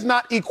 There is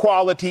not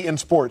equality in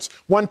sports.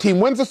 One team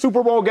wins the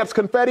Super Bowl, gets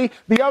confetti.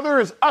 The other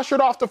is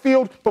ushered off the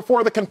field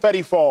before the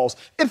confetti falls.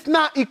 It's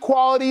not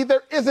equality.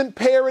 There isn't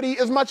parity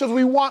as much as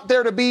we want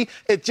there to be.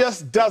 It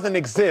just doesn't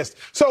exist.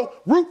 So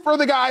root for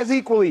the guys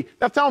equally.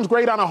 That sounds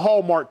great on a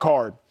Hallmark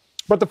card.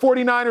 But the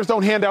 49ers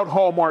don't hand out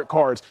Hallmark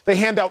cards. They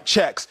hand out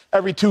checks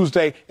every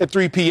Tuesday at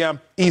 3 p.m.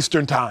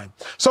 Eastern time.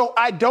 So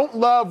I don't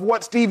love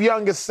what Steve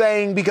Young is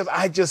saying because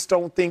I just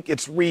don't think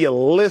it's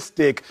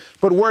realistic.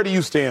 But where do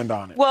you stand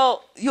on it?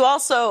 Well, you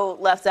also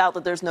left out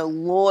that there's no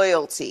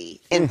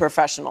loyalty in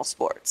professional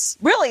sports.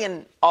 Really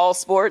in all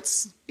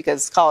sports,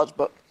 because college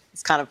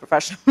is kind of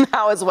professional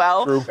now as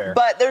well. True.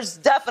 But there's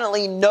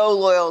definitely no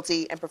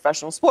loyalty in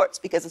professional sports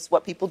because it's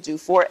what people do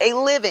for a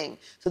living.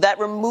 So that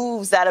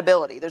removes that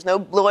ability. There's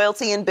no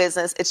loyalty in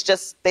business. It's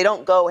just they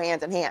don't go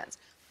hand in hand.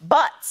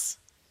 But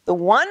the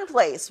one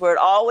place where it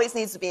always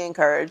needs to be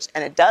encouraged,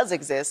 and it does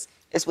exist,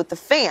 is with the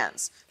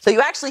fans. So you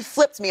actually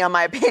flipped me on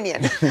my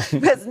opinion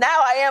because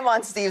now I am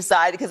on Steve's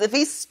side because if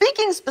he's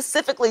speaking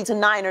specifically to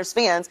Niners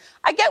fans,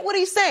 I get what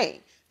he's saying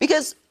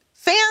because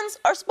fans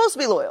are supposed to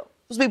be loyal.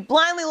 supposed to be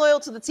blindly loyal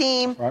to the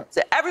team,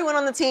 to everyone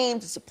on the team,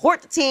 to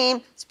support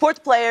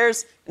the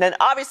players, and then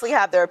obviously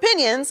have their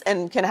opinions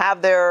and can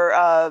have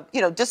their,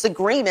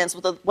 disagreements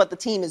with what the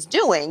team is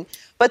doing.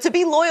 But to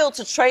be loyal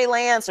to Trey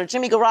Lance or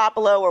Jimmy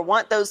Garoppolo or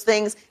want those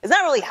things is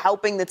not really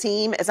helping the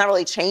team. It's not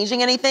really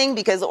changing anything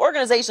because the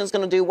organization is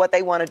going to do what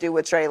they want to do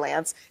with Trey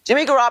Lance.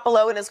 Jimmy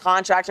Garoppolo and his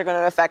contract are going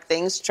to affect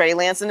things. Trey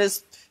Lance and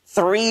his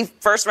 3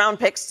 first-round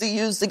picks to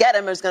use to get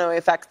him is going to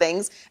affect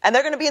things. And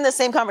they're going to be in the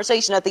same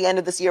conversation at the end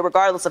of this year,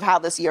 regardless of how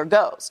this year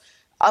goes,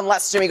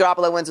 unless Jimmy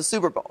Garoppolo wins a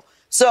Super Bowl.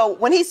 So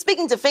when he's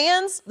speaking to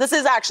fans, this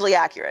is actually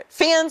accurate.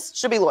 Fans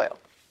should be loyal.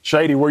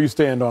 Shady, where you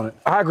stand on it?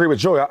 I agree with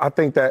Joey. I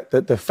think that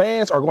the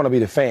fans are going to be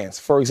the fans.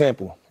 For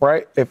example,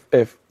 right?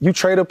 If you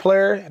trade a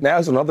player, now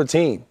it's another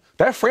team.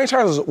 That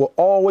franchise will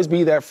always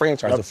be that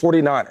franchise, the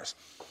 49ers.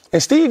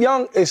 And Steve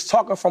Young is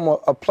talking from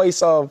a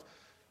place of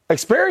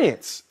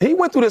experience. He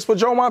went through this with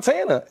Joe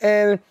Montana.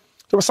 And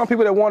there were some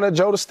people that wanted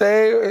Joe to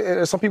stay,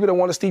 and some people that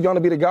wanted Steve Young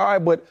to be the guy.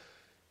 But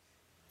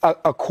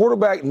a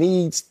quarterback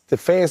needs the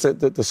fans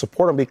to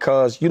support him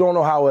because you don't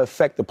know how it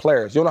affect the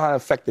players. You don't know how it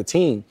affect the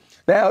team.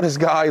 Now this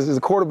guy is a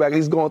quarterback.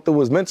 He's going through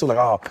his mental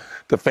like,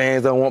 the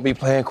fans don't want me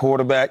playing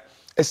quarterback.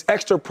 It's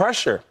extra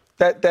pressure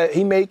that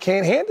he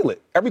can't handle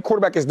it. Every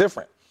quarterback is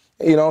different.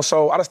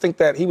 So I just think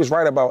that he was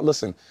right about,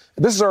 listen,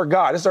 this is our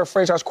guy. This is our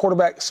franchise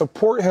quarterback.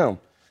 Support him.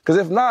 Because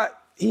if not,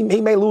 he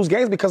may lose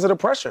games because of the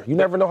pressure. You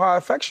never know how it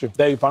affects you.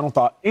 Dave, final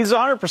thought. He's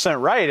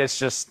 100% right. It's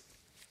just,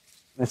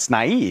 it's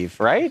naive,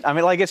 right? I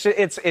mean, like,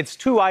 it's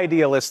too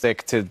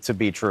idealistic to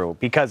be true.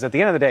 Because at the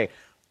end of the day,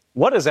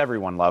 what does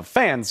everyone love?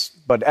 Fans,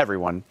 but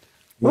everyone.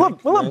 We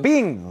love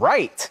being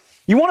right.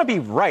 You want to be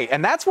right.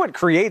 And that's what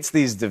creates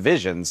these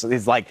divisions.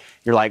 It's like,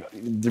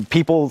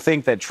 people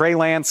think that Trey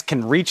Lance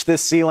can reach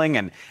this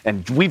ceiling,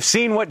 and we've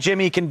seen what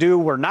Jimmy can do.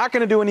 We're not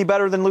going to do any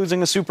better than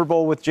losing a Super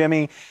Bowl with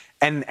Jimmy.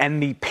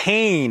 And the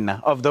pain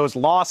of those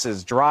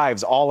losses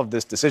drives all of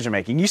this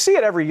decision-making. You see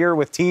it every year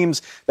with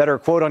teams that are,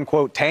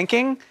 quote-unquote,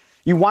 tanking.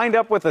 You wind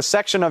up with a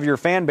section of your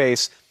fan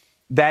base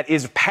that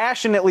is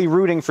passionately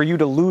rooting for you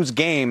to lose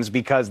games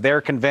because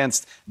they're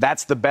convinced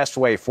that's the best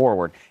way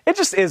forward. It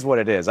just is what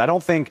it is. I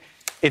don't think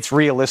it's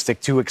realistic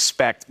to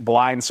expect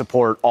blind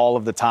support all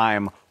of the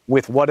time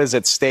with what is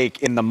at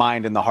stake in the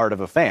mind and the heart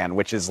of a fan,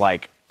 which is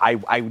like,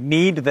 I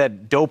need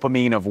that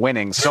dopamine of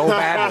winning so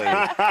badly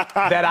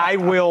that I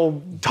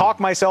will talk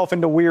myself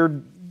into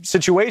weird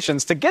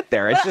situations to get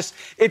there. It's just,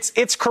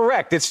 it's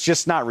correct. It's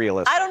just not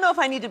realistic. I don't know if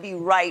I need to be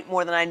right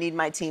more than I need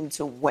my team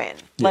to win.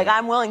 Yeah. Like,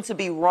 I'm willing to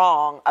be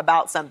wrong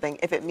about something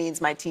if it means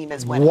my team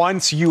is winning.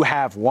 Once you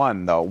have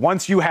won, though,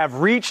 once you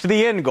have reached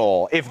the end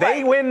goal, if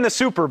they win the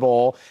Super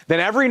Bowl, then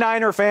every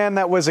Niner fan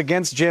that was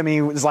against Jimmy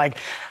was like,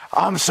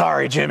 I'm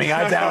sorry, Jimmy,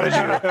 I doubted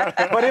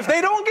you. But if they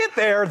don't get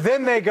there,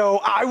 then they go,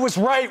 I was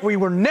right. We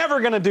were never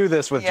going to do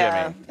this with Jimmy.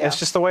 Yeah. It's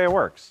just the way it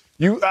works.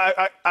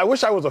 I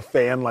wish I was a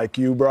fan like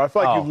you, bro. I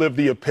feel like you live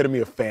the epitome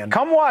of fan.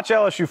 Come watch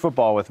LSU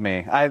football with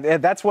me.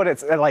 That's what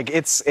it's like.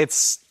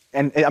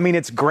 And I mean,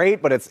 it's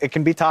great, but it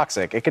can be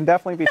toxic. It can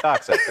definitely be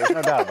toxic. There's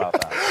no doubt about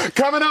that.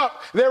 Coming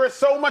up, there is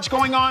so much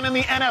going on in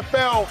the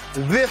NFL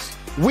this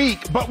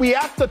week, but we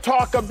have to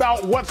talk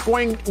about what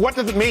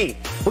does it mean?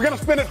 We're going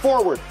to spin it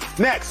forward.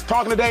 Next,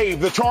 talking to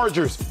Dave, the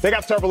Chargers, they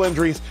got several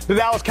injuries. The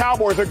Dallas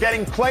Cowboys are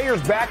getting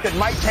players back that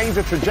might change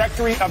the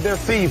trajectory of their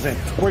season.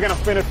 We're going to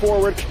spin it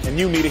forward, and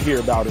you need to hear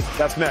about it.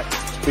 That's next.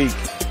 Speak.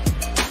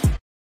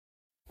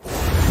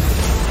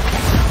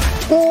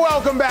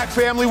 Welcome back,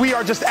 family. We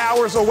are just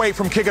hours away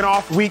from kicking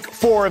off week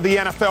 4 of the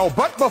NFL.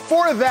 But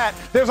before that,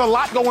 there's a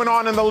lot going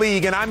on in the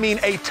league, and I mean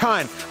a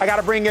ton. I got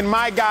to bring in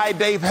my guy,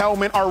 Dave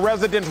Hellman, our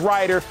resident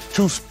writer,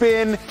 to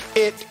spin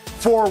it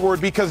forward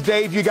because,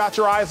 Dave, you got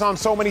your eyes on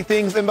so many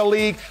things in the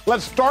league.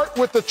 Let's start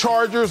with the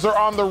Chargers. They're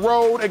on the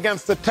road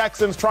against the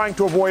Texans, trying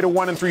to avoid a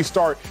 1-3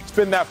 start.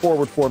 Spin that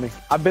forward for me.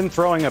 I've been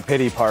throwing a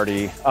pity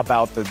party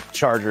about the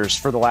Chargers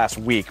for the last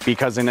week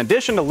because in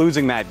addition to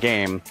losing that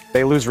game,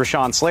 they lose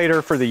Rashawn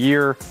Slater for the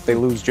year. They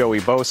lose Joey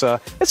Bosa.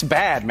 It's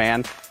bad,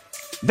 man.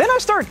 Then I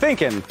start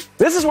thinking,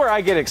 this is where I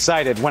get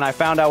excited when I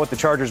found out what the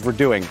Chargers were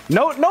doing.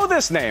 Know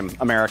this name,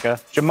 America.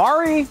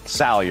 Jamari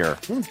Salyer.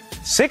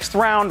 6th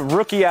round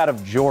rookie out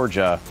of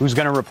Georgia who's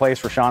going to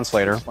replace Rashawn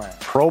Slater.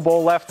 Pro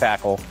Bowl left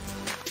tackle.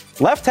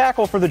 Left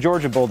tackle for the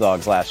Georgia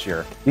Bulldogs last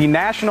year. The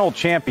national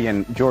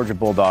champion Georgia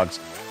Bulldogs.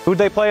 Who'd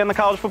they play in the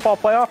college football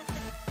playoff?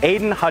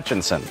 Aiden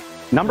Hutchinson.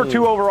 Number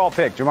 2 overall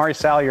pick, Jamari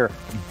Salyer,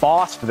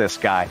 bossed this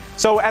guy.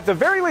 So at the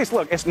very least,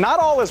 look, it's not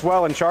all as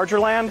well in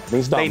Charger land.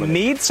 They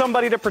need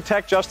somebody to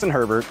protect Justin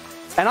Herbert.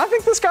 And I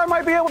think this guy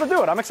might be able to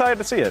do it. I'm excited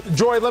to see it.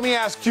 Joy, let me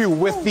ask you,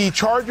 with the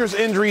Chargers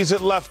injuries at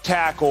left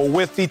tackle,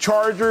 with the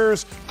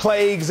Chargers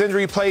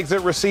injury plagues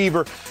at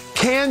receiver,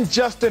 can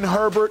Justin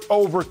Herbert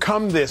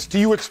overcome this? Do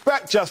you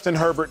expect Justin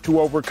Herbert to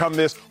overcome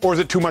this, or is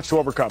it too much to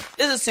overcome?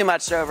 This is too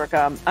much to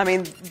overcome. I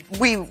mean,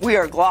 we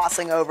are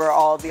glossing over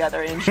all of the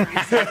other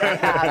injuries that they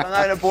have. I'm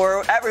not going to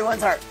bore.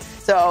 Everyone's hurt.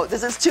 So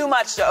this is too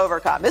much to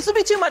overcome. This would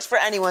be too much for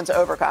anyone to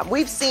overcome.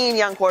 We've seen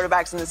young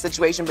quarterbacks in this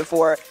situation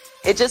before.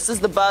 It just is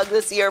the bug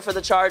this year for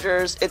the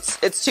Chargers.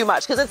 It's too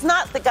much because it's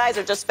not the guys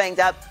are just banged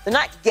up. They're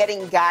not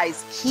getting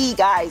key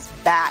guys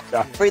back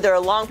for either a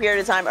long period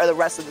of time or the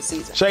rest of the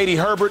season. Shady,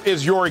 Herbert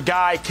is your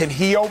guy. Can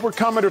he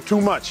overcome it or too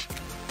much?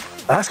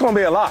 That's going to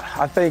be a lot.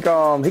 I think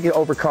he can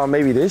overcome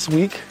maybe this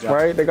week,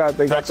 right? They got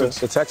the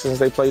Texans.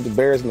 They played the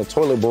Bears in the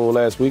toilet bowl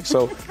last week,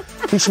 so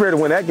he should be able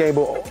to win that game.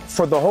 But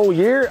for the whole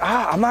year,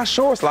 I'm not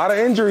sure. It's a lot of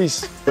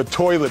injuries. The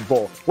toilet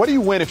bowl. What do you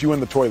win if you win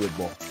the toilet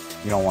bowl?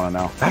 You don't want to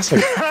know. That's a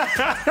good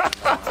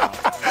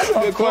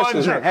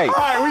question. Hey. All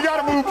right, we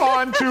got to move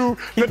on to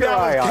the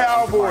Dallas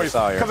Cowboys.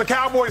 Because the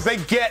Cowboys, they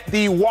get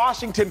the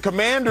Washington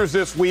Commanders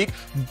this week,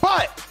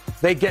 but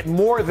they get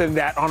more than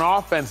that on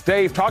offense.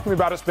 Dave, talk to me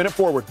about it. Spin it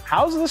forward.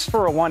 How's this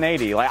for a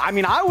 180?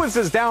 I was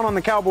as down on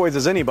the Cowboys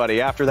as anybody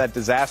after that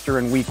disaster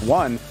in week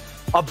 1.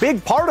 A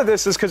big part of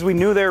this is because we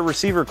knew their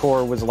receiver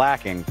core was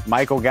lacking.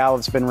 Michael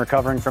Gallup's been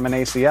recovering from an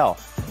ACL.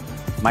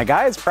 My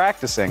guy is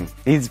practicing.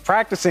 He's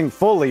practicing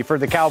fully for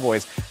the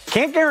Cowboys.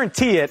 Can't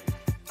guarantee it.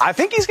 I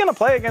think he's going to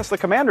play against the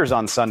Commanders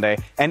on Sunday.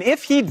 And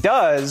if he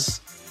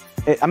does,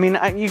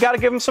 you got to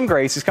give him some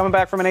grace. He's coming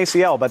back from an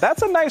ACL. But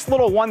that's a nice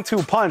little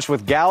 1-2 punch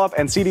with Gallup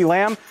and CeeDee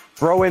Lamb.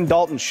 Throw in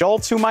Dalton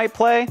Schultz, who might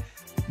play.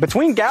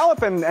 Between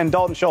Gallup and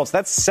Dalton Schultz,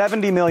 that's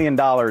 $70 million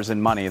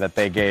in money that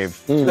they gave.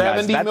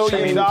 $70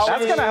 million?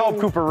 That's going to help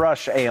Cooper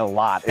Rush a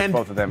lot if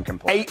both of them can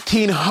play.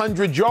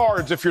 1,800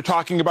 yards if you're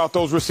talking about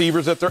those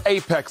receivers at their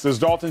apexes.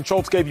 Dalton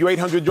Schultz gave you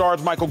 800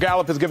 yards. Michael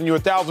Gallup has given you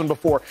 1,000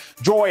 before.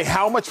 Joy,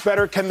 how much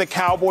better can the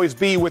Cowboys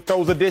be with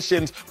those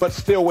additions but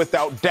still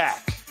without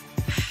Dak?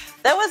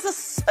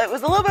 It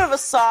was a little bit of a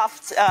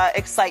soft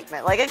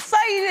excitement.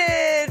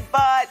 Excited,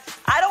 but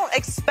I don't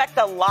expect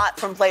a lot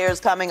from players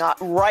coming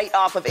right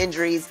off of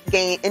injuries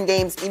in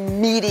games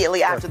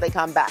immediately after they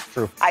come back.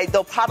 True.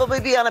 They'll probably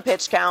be on a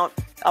pitch count.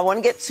 I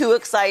wouldn't get too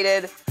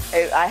excited.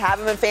 I have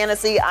him in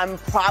fantasy. I'm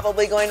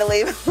probably going to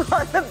leave him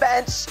on the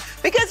bench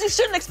because you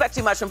shouldn't expect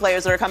too much from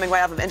players that are coming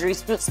right off of injuries,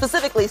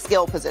 specifically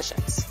skill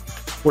positions.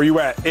 Where you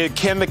at?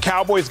 Can the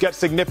Cowboys get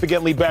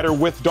significantly better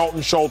with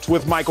Dalton Schultz,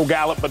 with Michael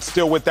Gallup, but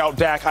still without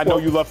Dak? I know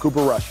you love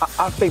Cooper Rush.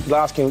 I think the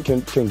guys can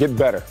get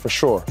better, for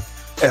sure.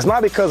 It's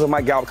not because of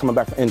Mike Gallup coming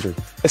back from injury.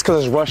 It's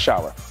because it's rush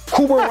hour.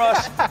 Cooper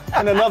Rush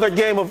and another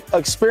game of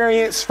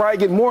experience, right?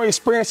 Get more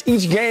experience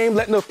each game,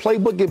 letting the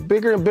playbook get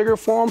bigger and bigger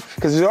for him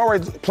because he's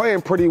already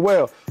playing pretty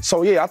well.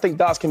 So, yeah, I think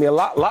Dallas can be a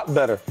lot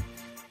better.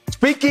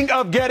 Speaking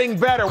of getting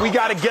better, we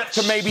got to get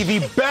to maybe the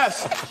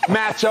best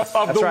matchup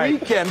of the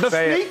weekend. The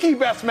sneaky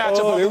best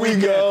matchup of the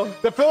weekend. Go.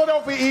 The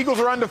Philadelphia Eagles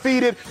are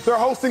undefeated. They're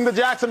hosting the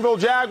Jacksonville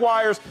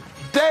Jaguars.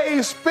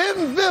 Dave,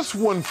 spin this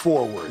one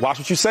forward. Watch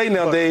what you say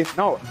now, Dave.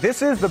 No,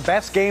 this is the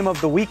best game of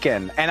the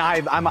weekend, and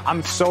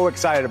I'm so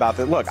excited about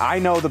this. Look, I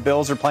know the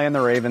Bills are playing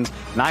the Ravens,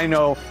 and I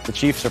know the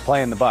Chiefs are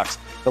playing the Bucs.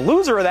 The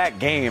loser of that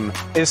game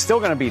is still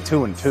going to be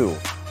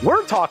 2-2.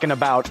 We're talking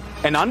about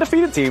an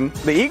undefeated team.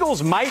 The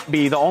Eagles might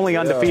be the only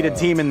undefeated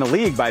team in the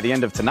league by the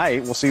end of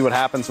tonight. We'll see what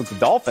happens with the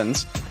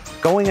Dolphins.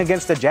 Going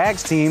against a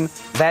Jags team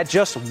that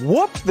just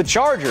whooped the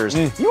Chargers.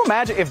 Can you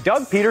imagine if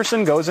Doug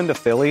Peterson goes into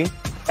Philly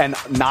and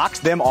knocks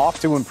them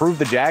off to improve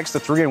the Jags to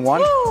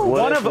 3-1?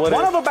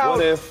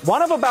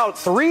 One of about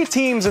 3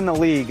 teams in the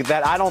league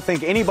that I don't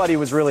think anybody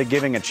was really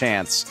giving a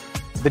chance.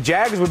 The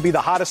Jags would be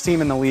the hottest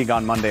team in the league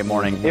on Monday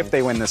morning if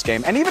they win this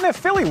game. And even if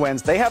Philly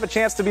wins, they have a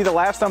chance to be the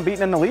last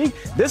unbeaten in the league.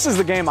 This is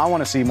the game I want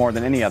to see more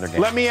than any other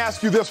game. Let me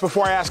ask you this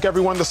before I ask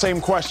everyone the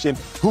same question.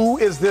 Who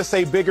is this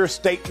a bigger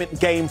statement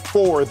game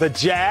for? The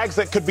Jags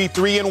that could be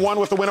 3-1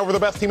 with the win over the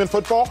best team in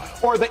football?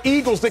 Or the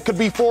Eagles that could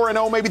be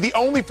 4-0, maybe the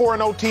only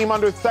 4-0 team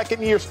under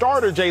second-year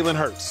starter Jalen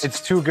Hurts? It's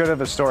too good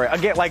of a story.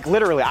 Again,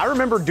 literally, I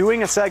remember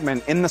doing a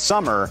segment in the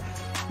summer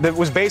that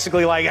was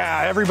basically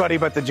everybody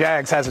but the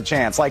Jags has a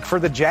chance. For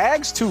the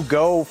Jags to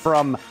go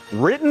from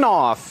written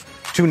off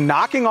to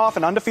knocking off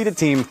an undefeated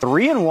team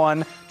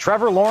 3-1,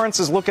 Trevor Lawrence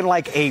is looking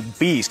like a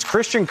beast.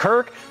 Christian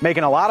Kirk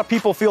making a lot of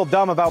people feel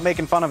dumb about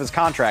making fun of his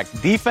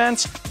contract.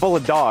 Defense full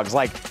of dogs.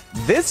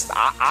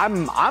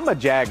 I'm a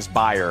Jags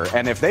buyer,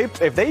 and if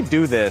they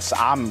do this,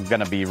 I'm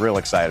gonna be real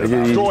excited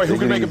about it. Joy, who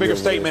can make a bigger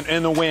statement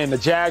in the win, the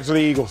Jags or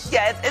the Eagles?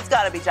 Yeah, it's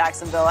got to be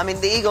Jacksonville.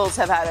 The Eagles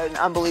have had an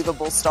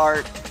unbelievable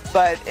start,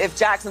 but if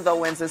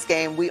Jacksonville wins this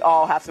game, we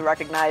all have to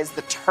recognize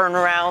the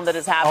turnaround that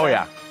has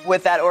happened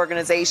with that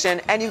organization.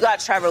 And you got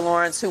Trevor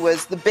Lawrence, who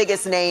was the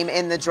biggest name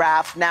in the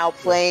draft, now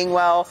playing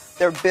well.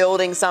 They're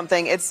building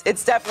something. It's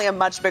definitely a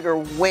much bigger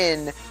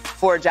win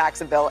for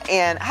Jacksonville.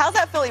 And how's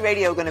that Philly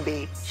radio going to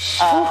be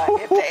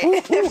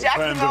if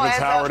Jacksonville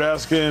ends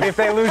up, if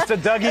they lose to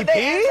Dougie P?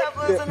 End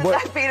up losing to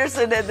Doug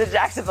Peterson and the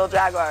Jacksonville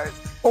Jaguars?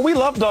 Well, we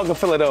love Doug in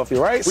Philadelphia,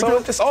 right?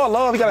 It's all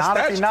love. He got a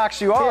statue. If he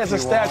knocks you off, he has a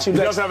statue. He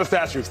does have a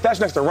statue. Statue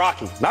next to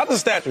Rocky. Not the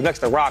statue, next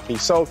to Rocky.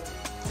 So,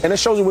 and it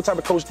shows you what type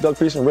of coach Doug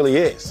Peterson really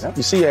is. Yeah.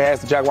 You see, he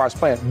has the Jaguars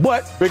playing.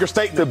 But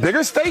the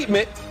bigger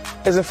statement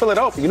is in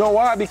Philadelphia. You know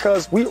why?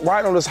 Because we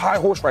ride on this high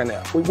horse right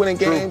now. We're winning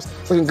games,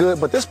 looking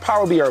good. But this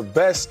probably be our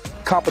best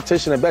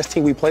competition, the best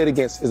team we played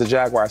against is the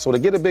Jaguars. So to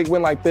get a big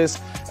win like this,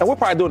 and we're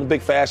probably doing it in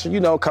big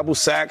fashion, a couple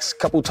sacks,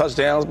 couple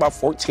touchdowns, about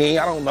 14,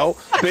 I don't know,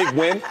 big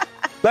win.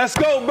 Let's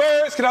go,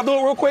 Birds. Can I do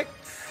it real quick?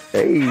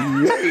 Hey,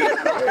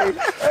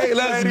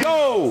 let's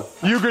go.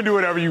 You can do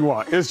whatever you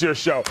want. It's your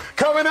show.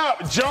 Coming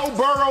up, Joe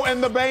Burrow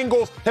and the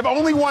Bengals have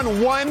only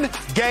won one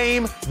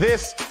game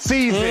this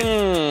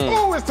season.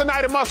 Who is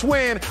tonight a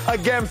must-win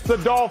against the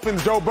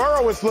Dolphins? Joe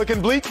Burrow is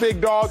looking bleak,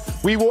 big dog.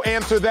 We will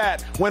answer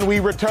that when we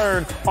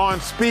return on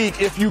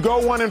Speak. If you go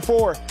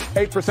 1-4,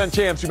 8%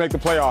 chance you make the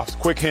playoffs.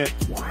 Quick hint.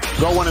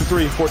 Go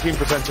 1-3,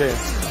 14%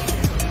 chance.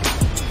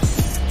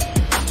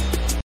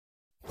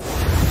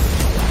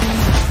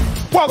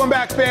 Welcome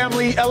back,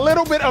 family. A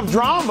little bit of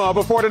drama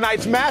before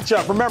tonight's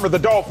matchup. Remember, the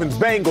Dolphins,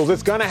 Bengals,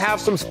 it's going to have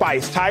some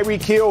spice.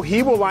 Tyreek Hill,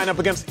 he will line up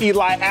against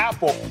Eli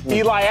Apple.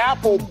 Eli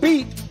Apple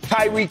beat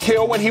Tyreek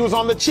Hill when he was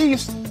on the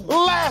Chiefs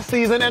last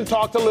season and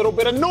talked a little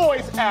bit of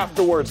noise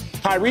afterwards.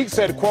 Tyreek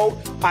said, quote,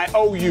 "I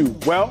owe you."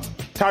 Well,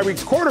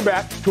 Tyreek's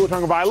quarterback, Tua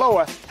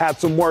Tagovailoa, had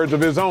some words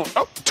of his own.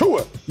 Oh,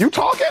 Tua, you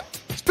talking?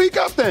 Speak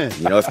up then.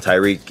 You know, if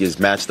Tyreek is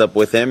matched up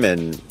with him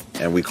and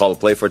we call a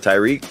play for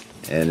Tyreek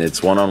and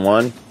it's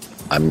one-on-one,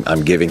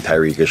 I'm giving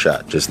Tyreek a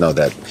shot. Just know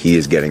that he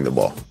is getting the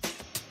ball.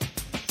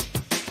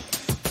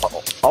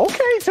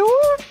 Okay,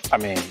 Tua. I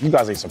mean, you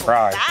guys ain't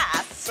surprised.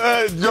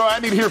 Joy, I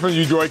need to hear from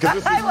you, Joy.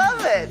 I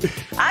love it.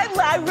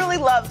 I really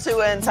love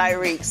Tua and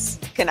Tyreek's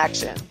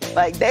connection.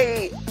 Like,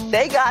 they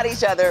got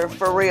each other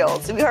for real.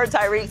 So we heard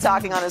Tyreek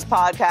talking on his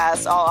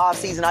podcast all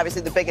offseason.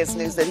 Obviously, the biggest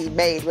news that he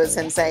made was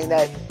him saying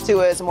that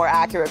Tua is a more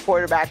accurate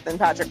quarterback than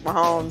Patrick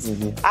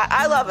Mahomes.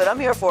 I love it. I'm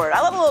here for it. I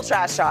love a little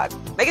trash talk.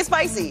 Make it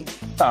spicy.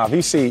 If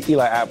you see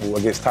Eli Apple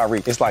against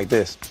Tyreek, it's like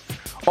this.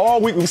 All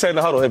week we said in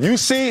the huddle, if you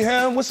see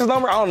him, what's his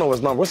number? I don't know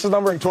his number. What's his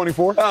number?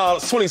 24?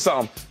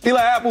 20-something.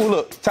 Eli Apple,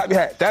 look, tap your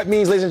hat. That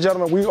means, ladies and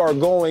gentlemen, we are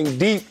going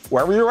deep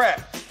wherever you're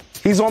at.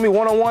 He's on me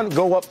one-on-one,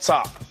 go up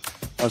top.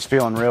 I was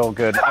feeling real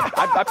good.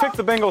 I picked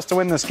the Bengals to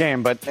win this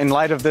game, but in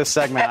light of this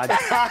segment, I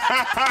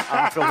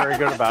don't feel very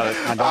good about it.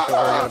 I don't feel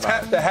very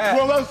good about it.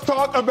 Well, let's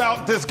talk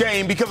about this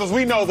game because, as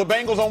we know, the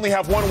Bengals only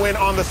have one win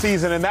on the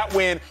season, and that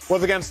win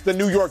was against the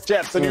New York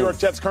Jets. The New York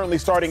Jets currently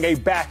starting a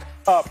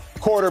backup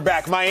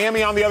quarterback.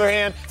 Miami, on the other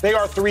hand, they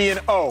are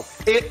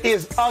 3-0. It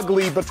is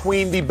ugly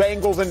between the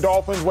Bengals and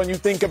Dolphins when you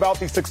think about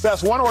the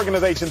success one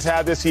organization's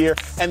had this year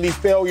and the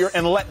failure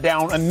and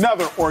letdown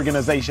another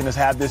organization has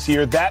had this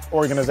year, that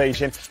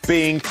organization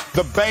being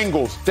the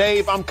Bengals.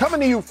 Dave, I'm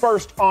coming to you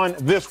first on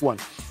this one.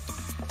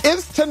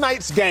 Is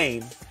tonight's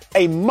game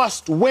a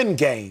must-win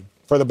game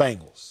for the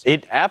Bengals?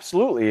 It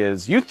absolutely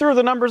is. You threw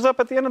the numbers up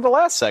at the end of the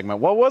last segment.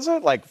 What was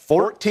it? Like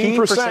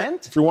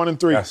 14%? If you're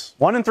 1-3. Yes.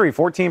 1-3,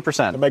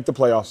 14%. To make the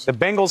playoffs. The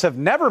Bengals have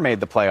never made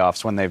the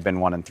playoffs when they've been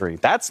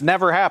 1-3. That's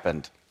never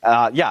happened.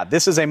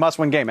 This is a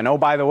must-win game. And, oh,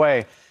 by the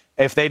way,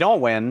 if they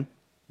don't win,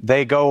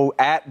 they go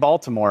at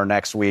Baltimore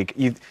next week.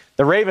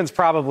 The Ravens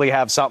probably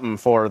have something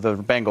for the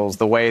Bengals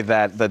the way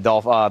that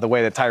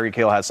Tyreek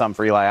Hill has something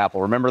for Eli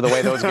Apple. Remember the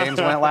way those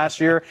games went last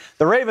year?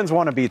 The Ravens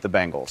want to beat the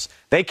Bengals.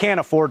 They can't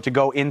afford to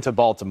go into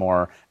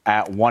Baltimore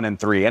at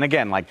 1-3. And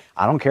again,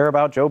 I don't care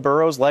about Joe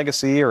Burrow's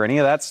legacy or any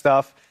of that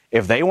stuff.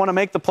 If they want to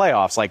make the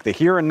playoffs, like the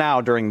here and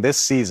now during this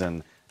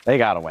season, they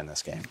got to win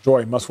this game.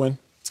 Joy, must win?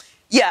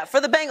 Yeah,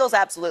 for the Bengals,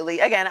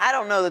 absolutely. Again, I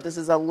don't know that this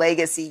is a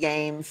legacy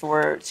game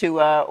for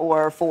Tua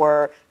or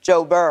for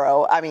Joe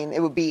Burrow. I mean,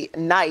 it would be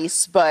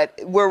nice, but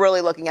we're really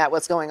looking at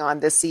what's going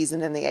on this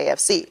season in the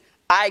AFC.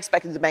 I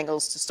expected the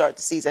Bengals to start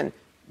the season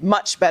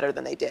much better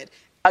than they did.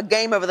 A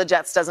game over the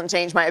Jets doesn't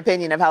change my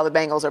opinion of how the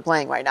Bengals are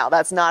playing right now.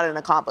 That's not an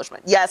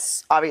accomplishment.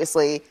 Yes,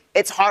 obviously,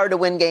 it's hard to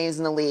win games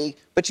in the league,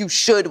 but you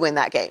should win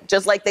that game,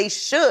 just like they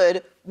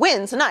should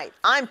win tonight.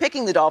 I'm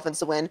picking the Dolphins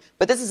to win,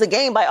 but this is a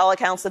game by all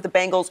accounts that the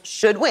Bengals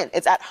should win.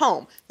 It's at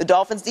home. The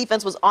Dolphins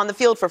defense was on the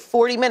field for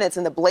 40 minutes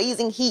in the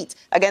blazing heat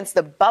against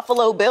the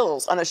Buffalo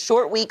Bills on a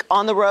short week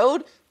on the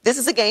road. This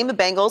is a game the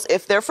Bengals,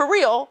 if they're for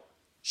real,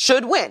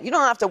 should win. You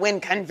don't have to win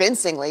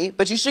convincingly,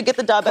 but you should get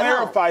the dub at home.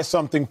 Clarify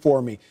something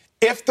for me.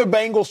 If the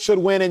Bengals should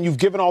win and you've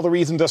given all the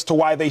reasons as to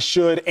why they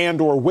should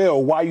and or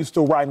will, why are you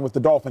still riding with the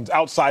Dolphins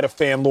outside of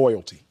fan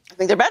loyalty? I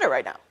think they're better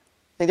right now.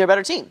 I think they're a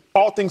better team.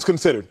 All things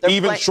considered.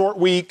 Even short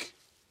week,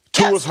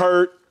 Tua's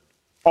hurt,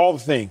 all the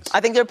things. I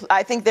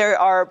think they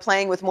are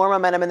playing with more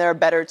momentum and they're a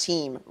better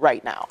team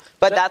right now.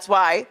 But that's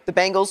why the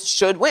Bengals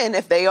should win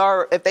if they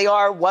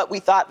are what we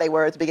thought they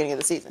were at the beginning of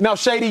the season. Now,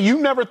 Shady,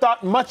 you never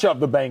thought much of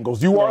the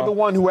Bengals. You are the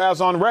one who has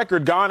on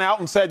record gone out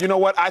and said, you know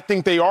what, I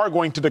think they are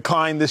going to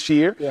decline this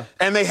year. Yeah.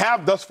 And they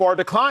have thus far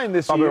declined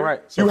this year. I've been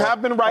right. You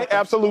have been right,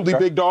 absolutely,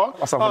 big dog.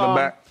 I'll start from the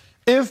back.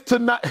 Is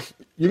tonight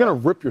 – you're going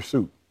to rip your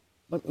suit.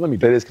 Let me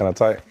do it. It is kind of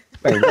tight.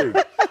 Thank you.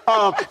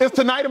 Is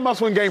tonight a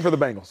must-win game for the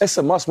Bengals? It's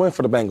a must-win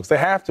for the Bengals. They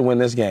have to win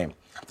this game.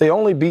 They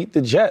only beat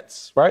the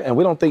Jets, right? And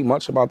we don't think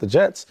much about the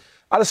Jets.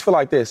 I just feel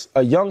like this.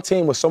 A young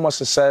team with so much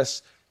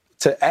success,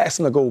 to ask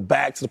them to go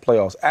back to the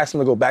playoffs, ask them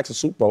to go back to the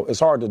Super Bowl,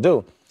 it's hard to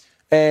do.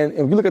 And if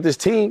you look at this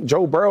team,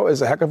 Joe Burrow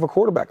is a heck of a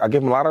quarterback. I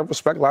give him a lot of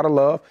respect, a lot of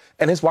love.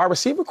 And his wide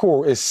receiver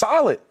core is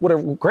solid with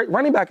a great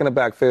running back in the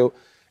backfield.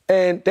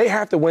 And they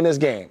have to win this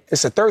game.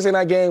 It's a Thursday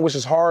night game, which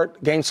is hard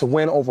game to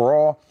win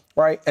overall,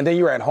 right? And then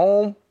you're at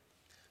home.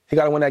 he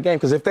got to win that game.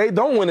 Because if they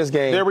don't win this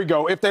game. There we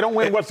go. If they don't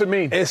win, what's it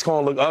mean? It's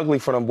going to look ugly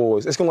for them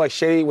boys. It's going to look like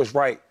Shady was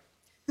right.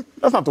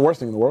 That's not the worst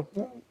thing in the world.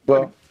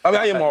 Well, I mean,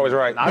 I am always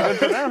right. Not good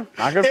for them.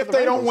 Not good for If the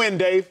they don't Bengals. win,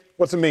 Dave,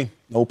 what's it mean?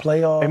 No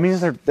playoffs. It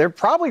means they're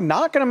probably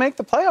not going to make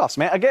the playoffs,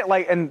 man. Again,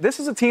 and this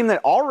is a team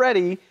that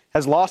already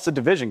has lost a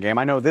division game.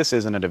 I know this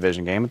isn't a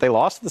division game, but they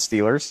lost to the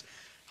Steelers.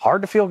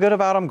 Hard to feel good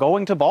about them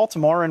going to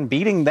Baltimore and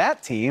beating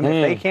that team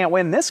if they can't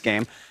win this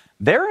game.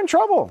 They're in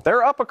trouble.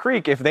 They're up a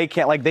creek if they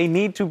can't. They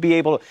need to be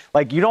able to.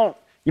 You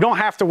don't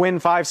have to win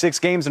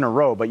 5-6 games in a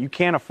row, but you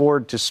can't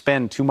afford to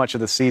spend too much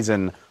of the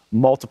season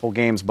multiple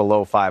games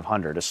below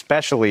 500,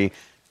 especially.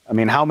 I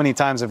mean, how many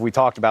times have we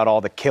talked about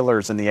all the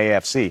killers in the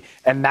AFC?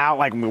 And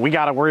now, we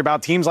got to worry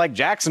about teams like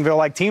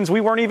Jacksonville, teams we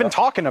weren't even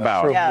talking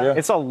about. Yeah.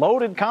 It's a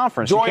loaded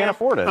conference. Joy, you can't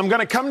afford it. I'm going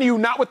to come to you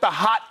not with the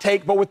hot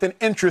take, but with an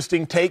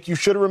interesting take. You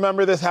should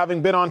remember this,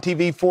 having been on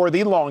TV for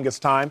the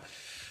longest time.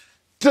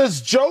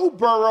 Does Joe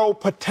Burrow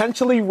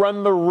potentially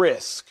run the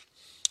risk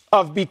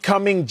of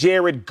becoming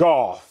Jared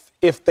Goff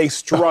if they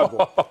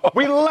struggle?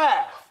 We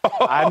laugh.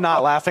 I'm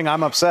not laughing.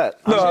 I'm upset.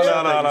 No.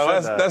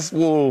 That's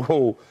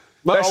whoa.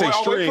 That's I'll wait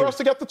extreme. for us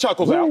to get the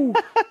chuckles out.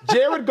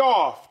 Jared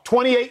Goff,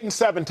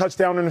 28-7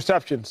 touchdown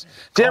interceptions.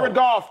 Jared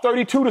Goff,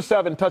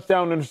 32-7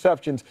 touchdown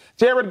interceptions.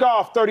 Jared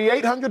Goff,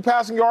 3,800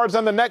 passing yards.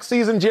 And the next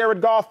season,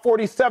 Jared Goff,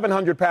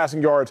 4,700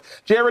 passing yards.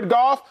 Jared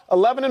Goff,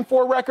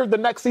 11-4 record. The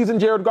next season,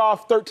 Jared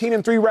Goff,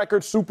 13-3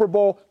 record. Super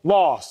Bowl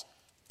loss.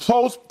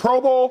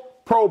 Pro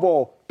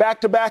Bowl,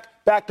 back-to-back.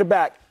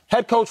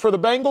 Head coach for the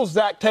Bengals,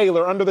 Zach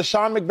Taylor, under the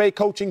Sean McVay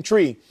coaching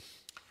tree.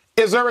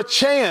 Is there a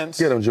chance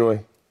Get him, Joy.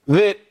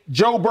 that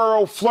Joe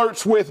Burrow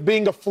flirts with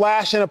being a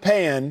flash in a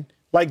pan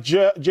like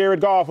Jared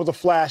Goff was a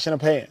flash in a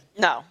pan?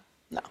 No.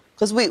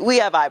 Because we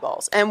have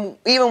eyeballs. And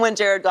even when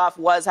Jared Goff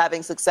was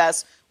having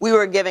success, we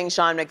were giving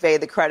Sean McVay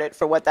the credit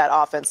for what that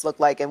offense looked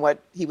like and what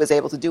he was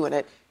able to do in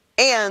it.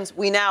 And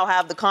we now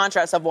have the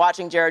contrast of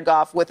watching Jared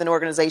Goff with an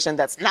organization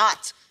that's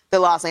not the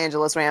Los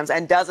Angeles Rams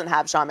and doesn't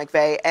have Sean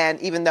McVay.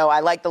 And even though I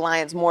like the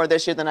Lions more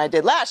this year than I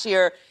did last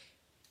year,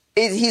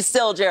 he's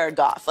still Jared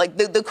Goff.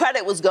 The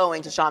credit was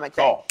going to Sean McVay.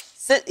 Oh.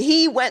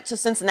 He went to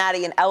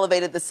Cincinnati and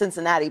elevated the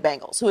Cincinnati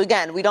Bengals, who,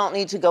 again, we don't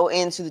need to go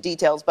into the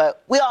details,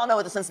 but we all know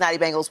what the Cincinnati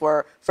Bengals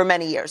were for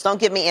many years. Don't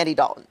give me Andy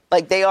Dalton.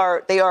 They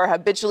are a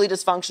habitually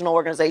dysfunctional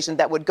organization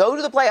that would go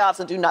to the playoffs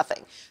and do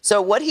nothing.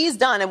 So what he's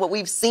done and what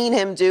we've seen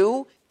him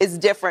do is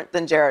different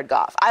than Jared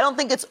Goff. I don't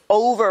think it's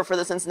over for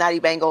the Cincinnati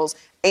Bengals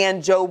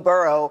and Joe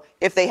Burrow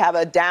if they have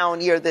a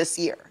down year this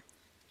year.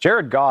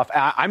 Jared Goff,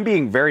 I'm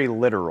being very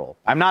literal.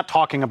 I'm not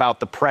talking about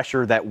the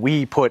pressure that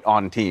we put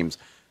on teams.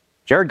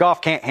 Jared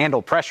Goff can't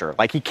handle pressure.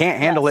 He can't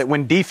handle it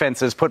when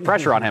defenses put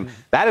pressure on him.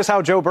 That is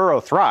how Joe Burrow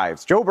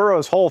thrives. Joe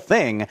Burrow's whole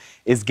thing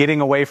is getting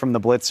away from the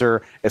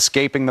blitzer,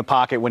 escaping the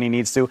pocket when he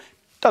needs to.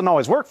 Doesn't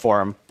always work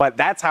for him, but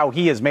that's how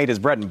he has made his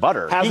bread and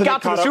butter. Hasn't he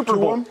got it to the caught up Super to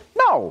Bowl. him?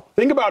 No.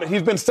 Think about it.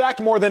 He's been sacked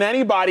more than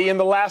anybody in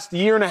the last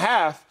year and a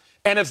half.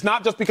 And it's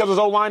not just because his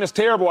O-line is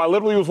terrible. I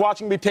literally was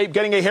watching the tape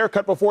getting a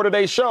haircut before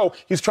today's show.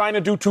 He's trying to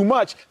do too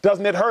much.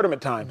 Doesn't it hurt him at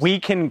times? We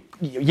can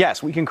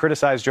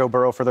criticize Joe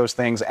Burrow for those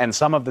things, and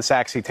some of the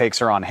sacks he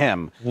takes are on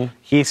him. Mm-hmm.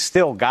 He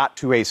still got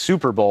to a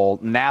Super Bowl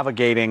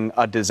navigating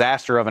a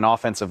disaster of an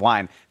offensive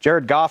line.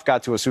 Jared Goff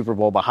got to a Super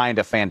Bowl behind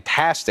a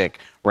fantastic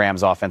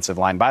Rams offensive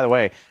line. By the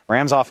way,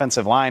 Rams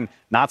offensive line,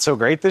 not so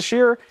great this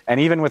year, and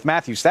even with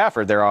Matthew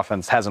Stafford, their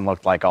offense hasn't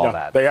looked like all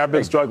that. They have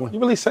been struggling.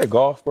 You really say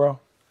Goff, bro?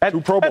 2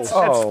 Pro Bowls.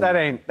 That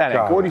ain't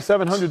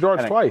 4,700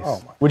 yards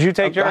twice. Would you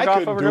take Jared Goff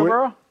couldn't over do Joe it.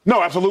 Burrow?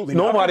 No, absolutely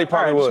not. Nobody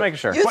probably would. Just making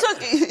sure.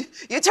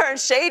 You turned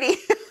Shady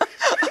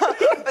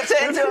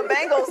into a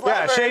Bengals Yeah,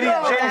 lover.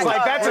 Shady's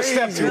like, that's a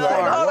step too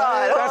far. Hold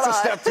on. That's a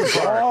step too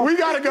far. We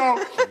got to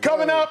go.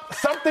 Coming up,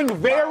 something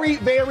very,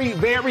 very,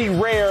 very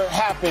rare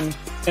happened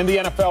in the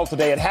NFL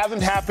today. It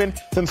hasn't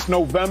happened since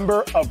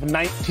November of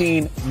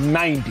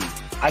 1990.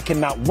 I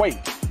cannot wait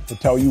to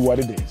tell you what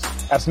it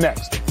is. That's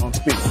next on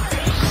Speed.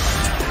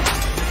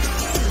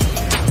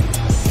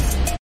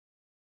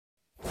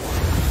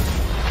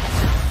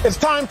 It's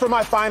time for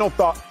my final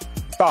thought.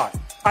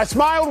 I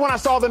smiled when I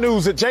saw the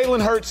news that Jalen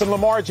Hurts and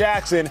Lamar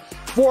Jackson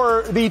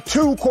were the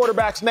 2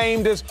 quarterbacks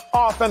named as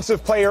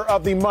Offensive Player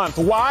of the Month.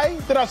 Why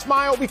did I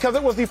smile? Because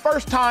it was the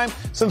first time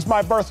since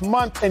my birth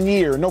month and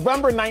year,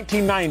 November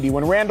 1990,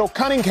 when Randall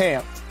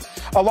Cunningham,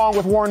 along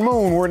with Warren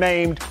Moon, were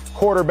named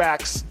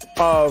Quarterbacks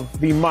of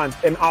the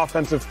Month and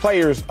Offensive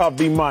Players of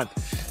the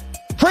Month.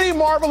 Pretty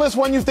marvelous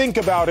when you think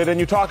about it and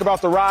you talk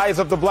about the rise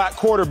of the black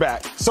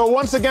quarterback. So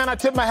once again, I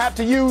tip my hat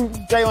to you,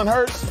 Jalen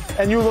Hurts,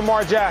 and you,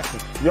 Lamar Jackson.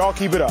 Y'all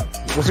keep it up.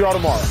 We'll see y'all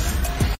tomorrow.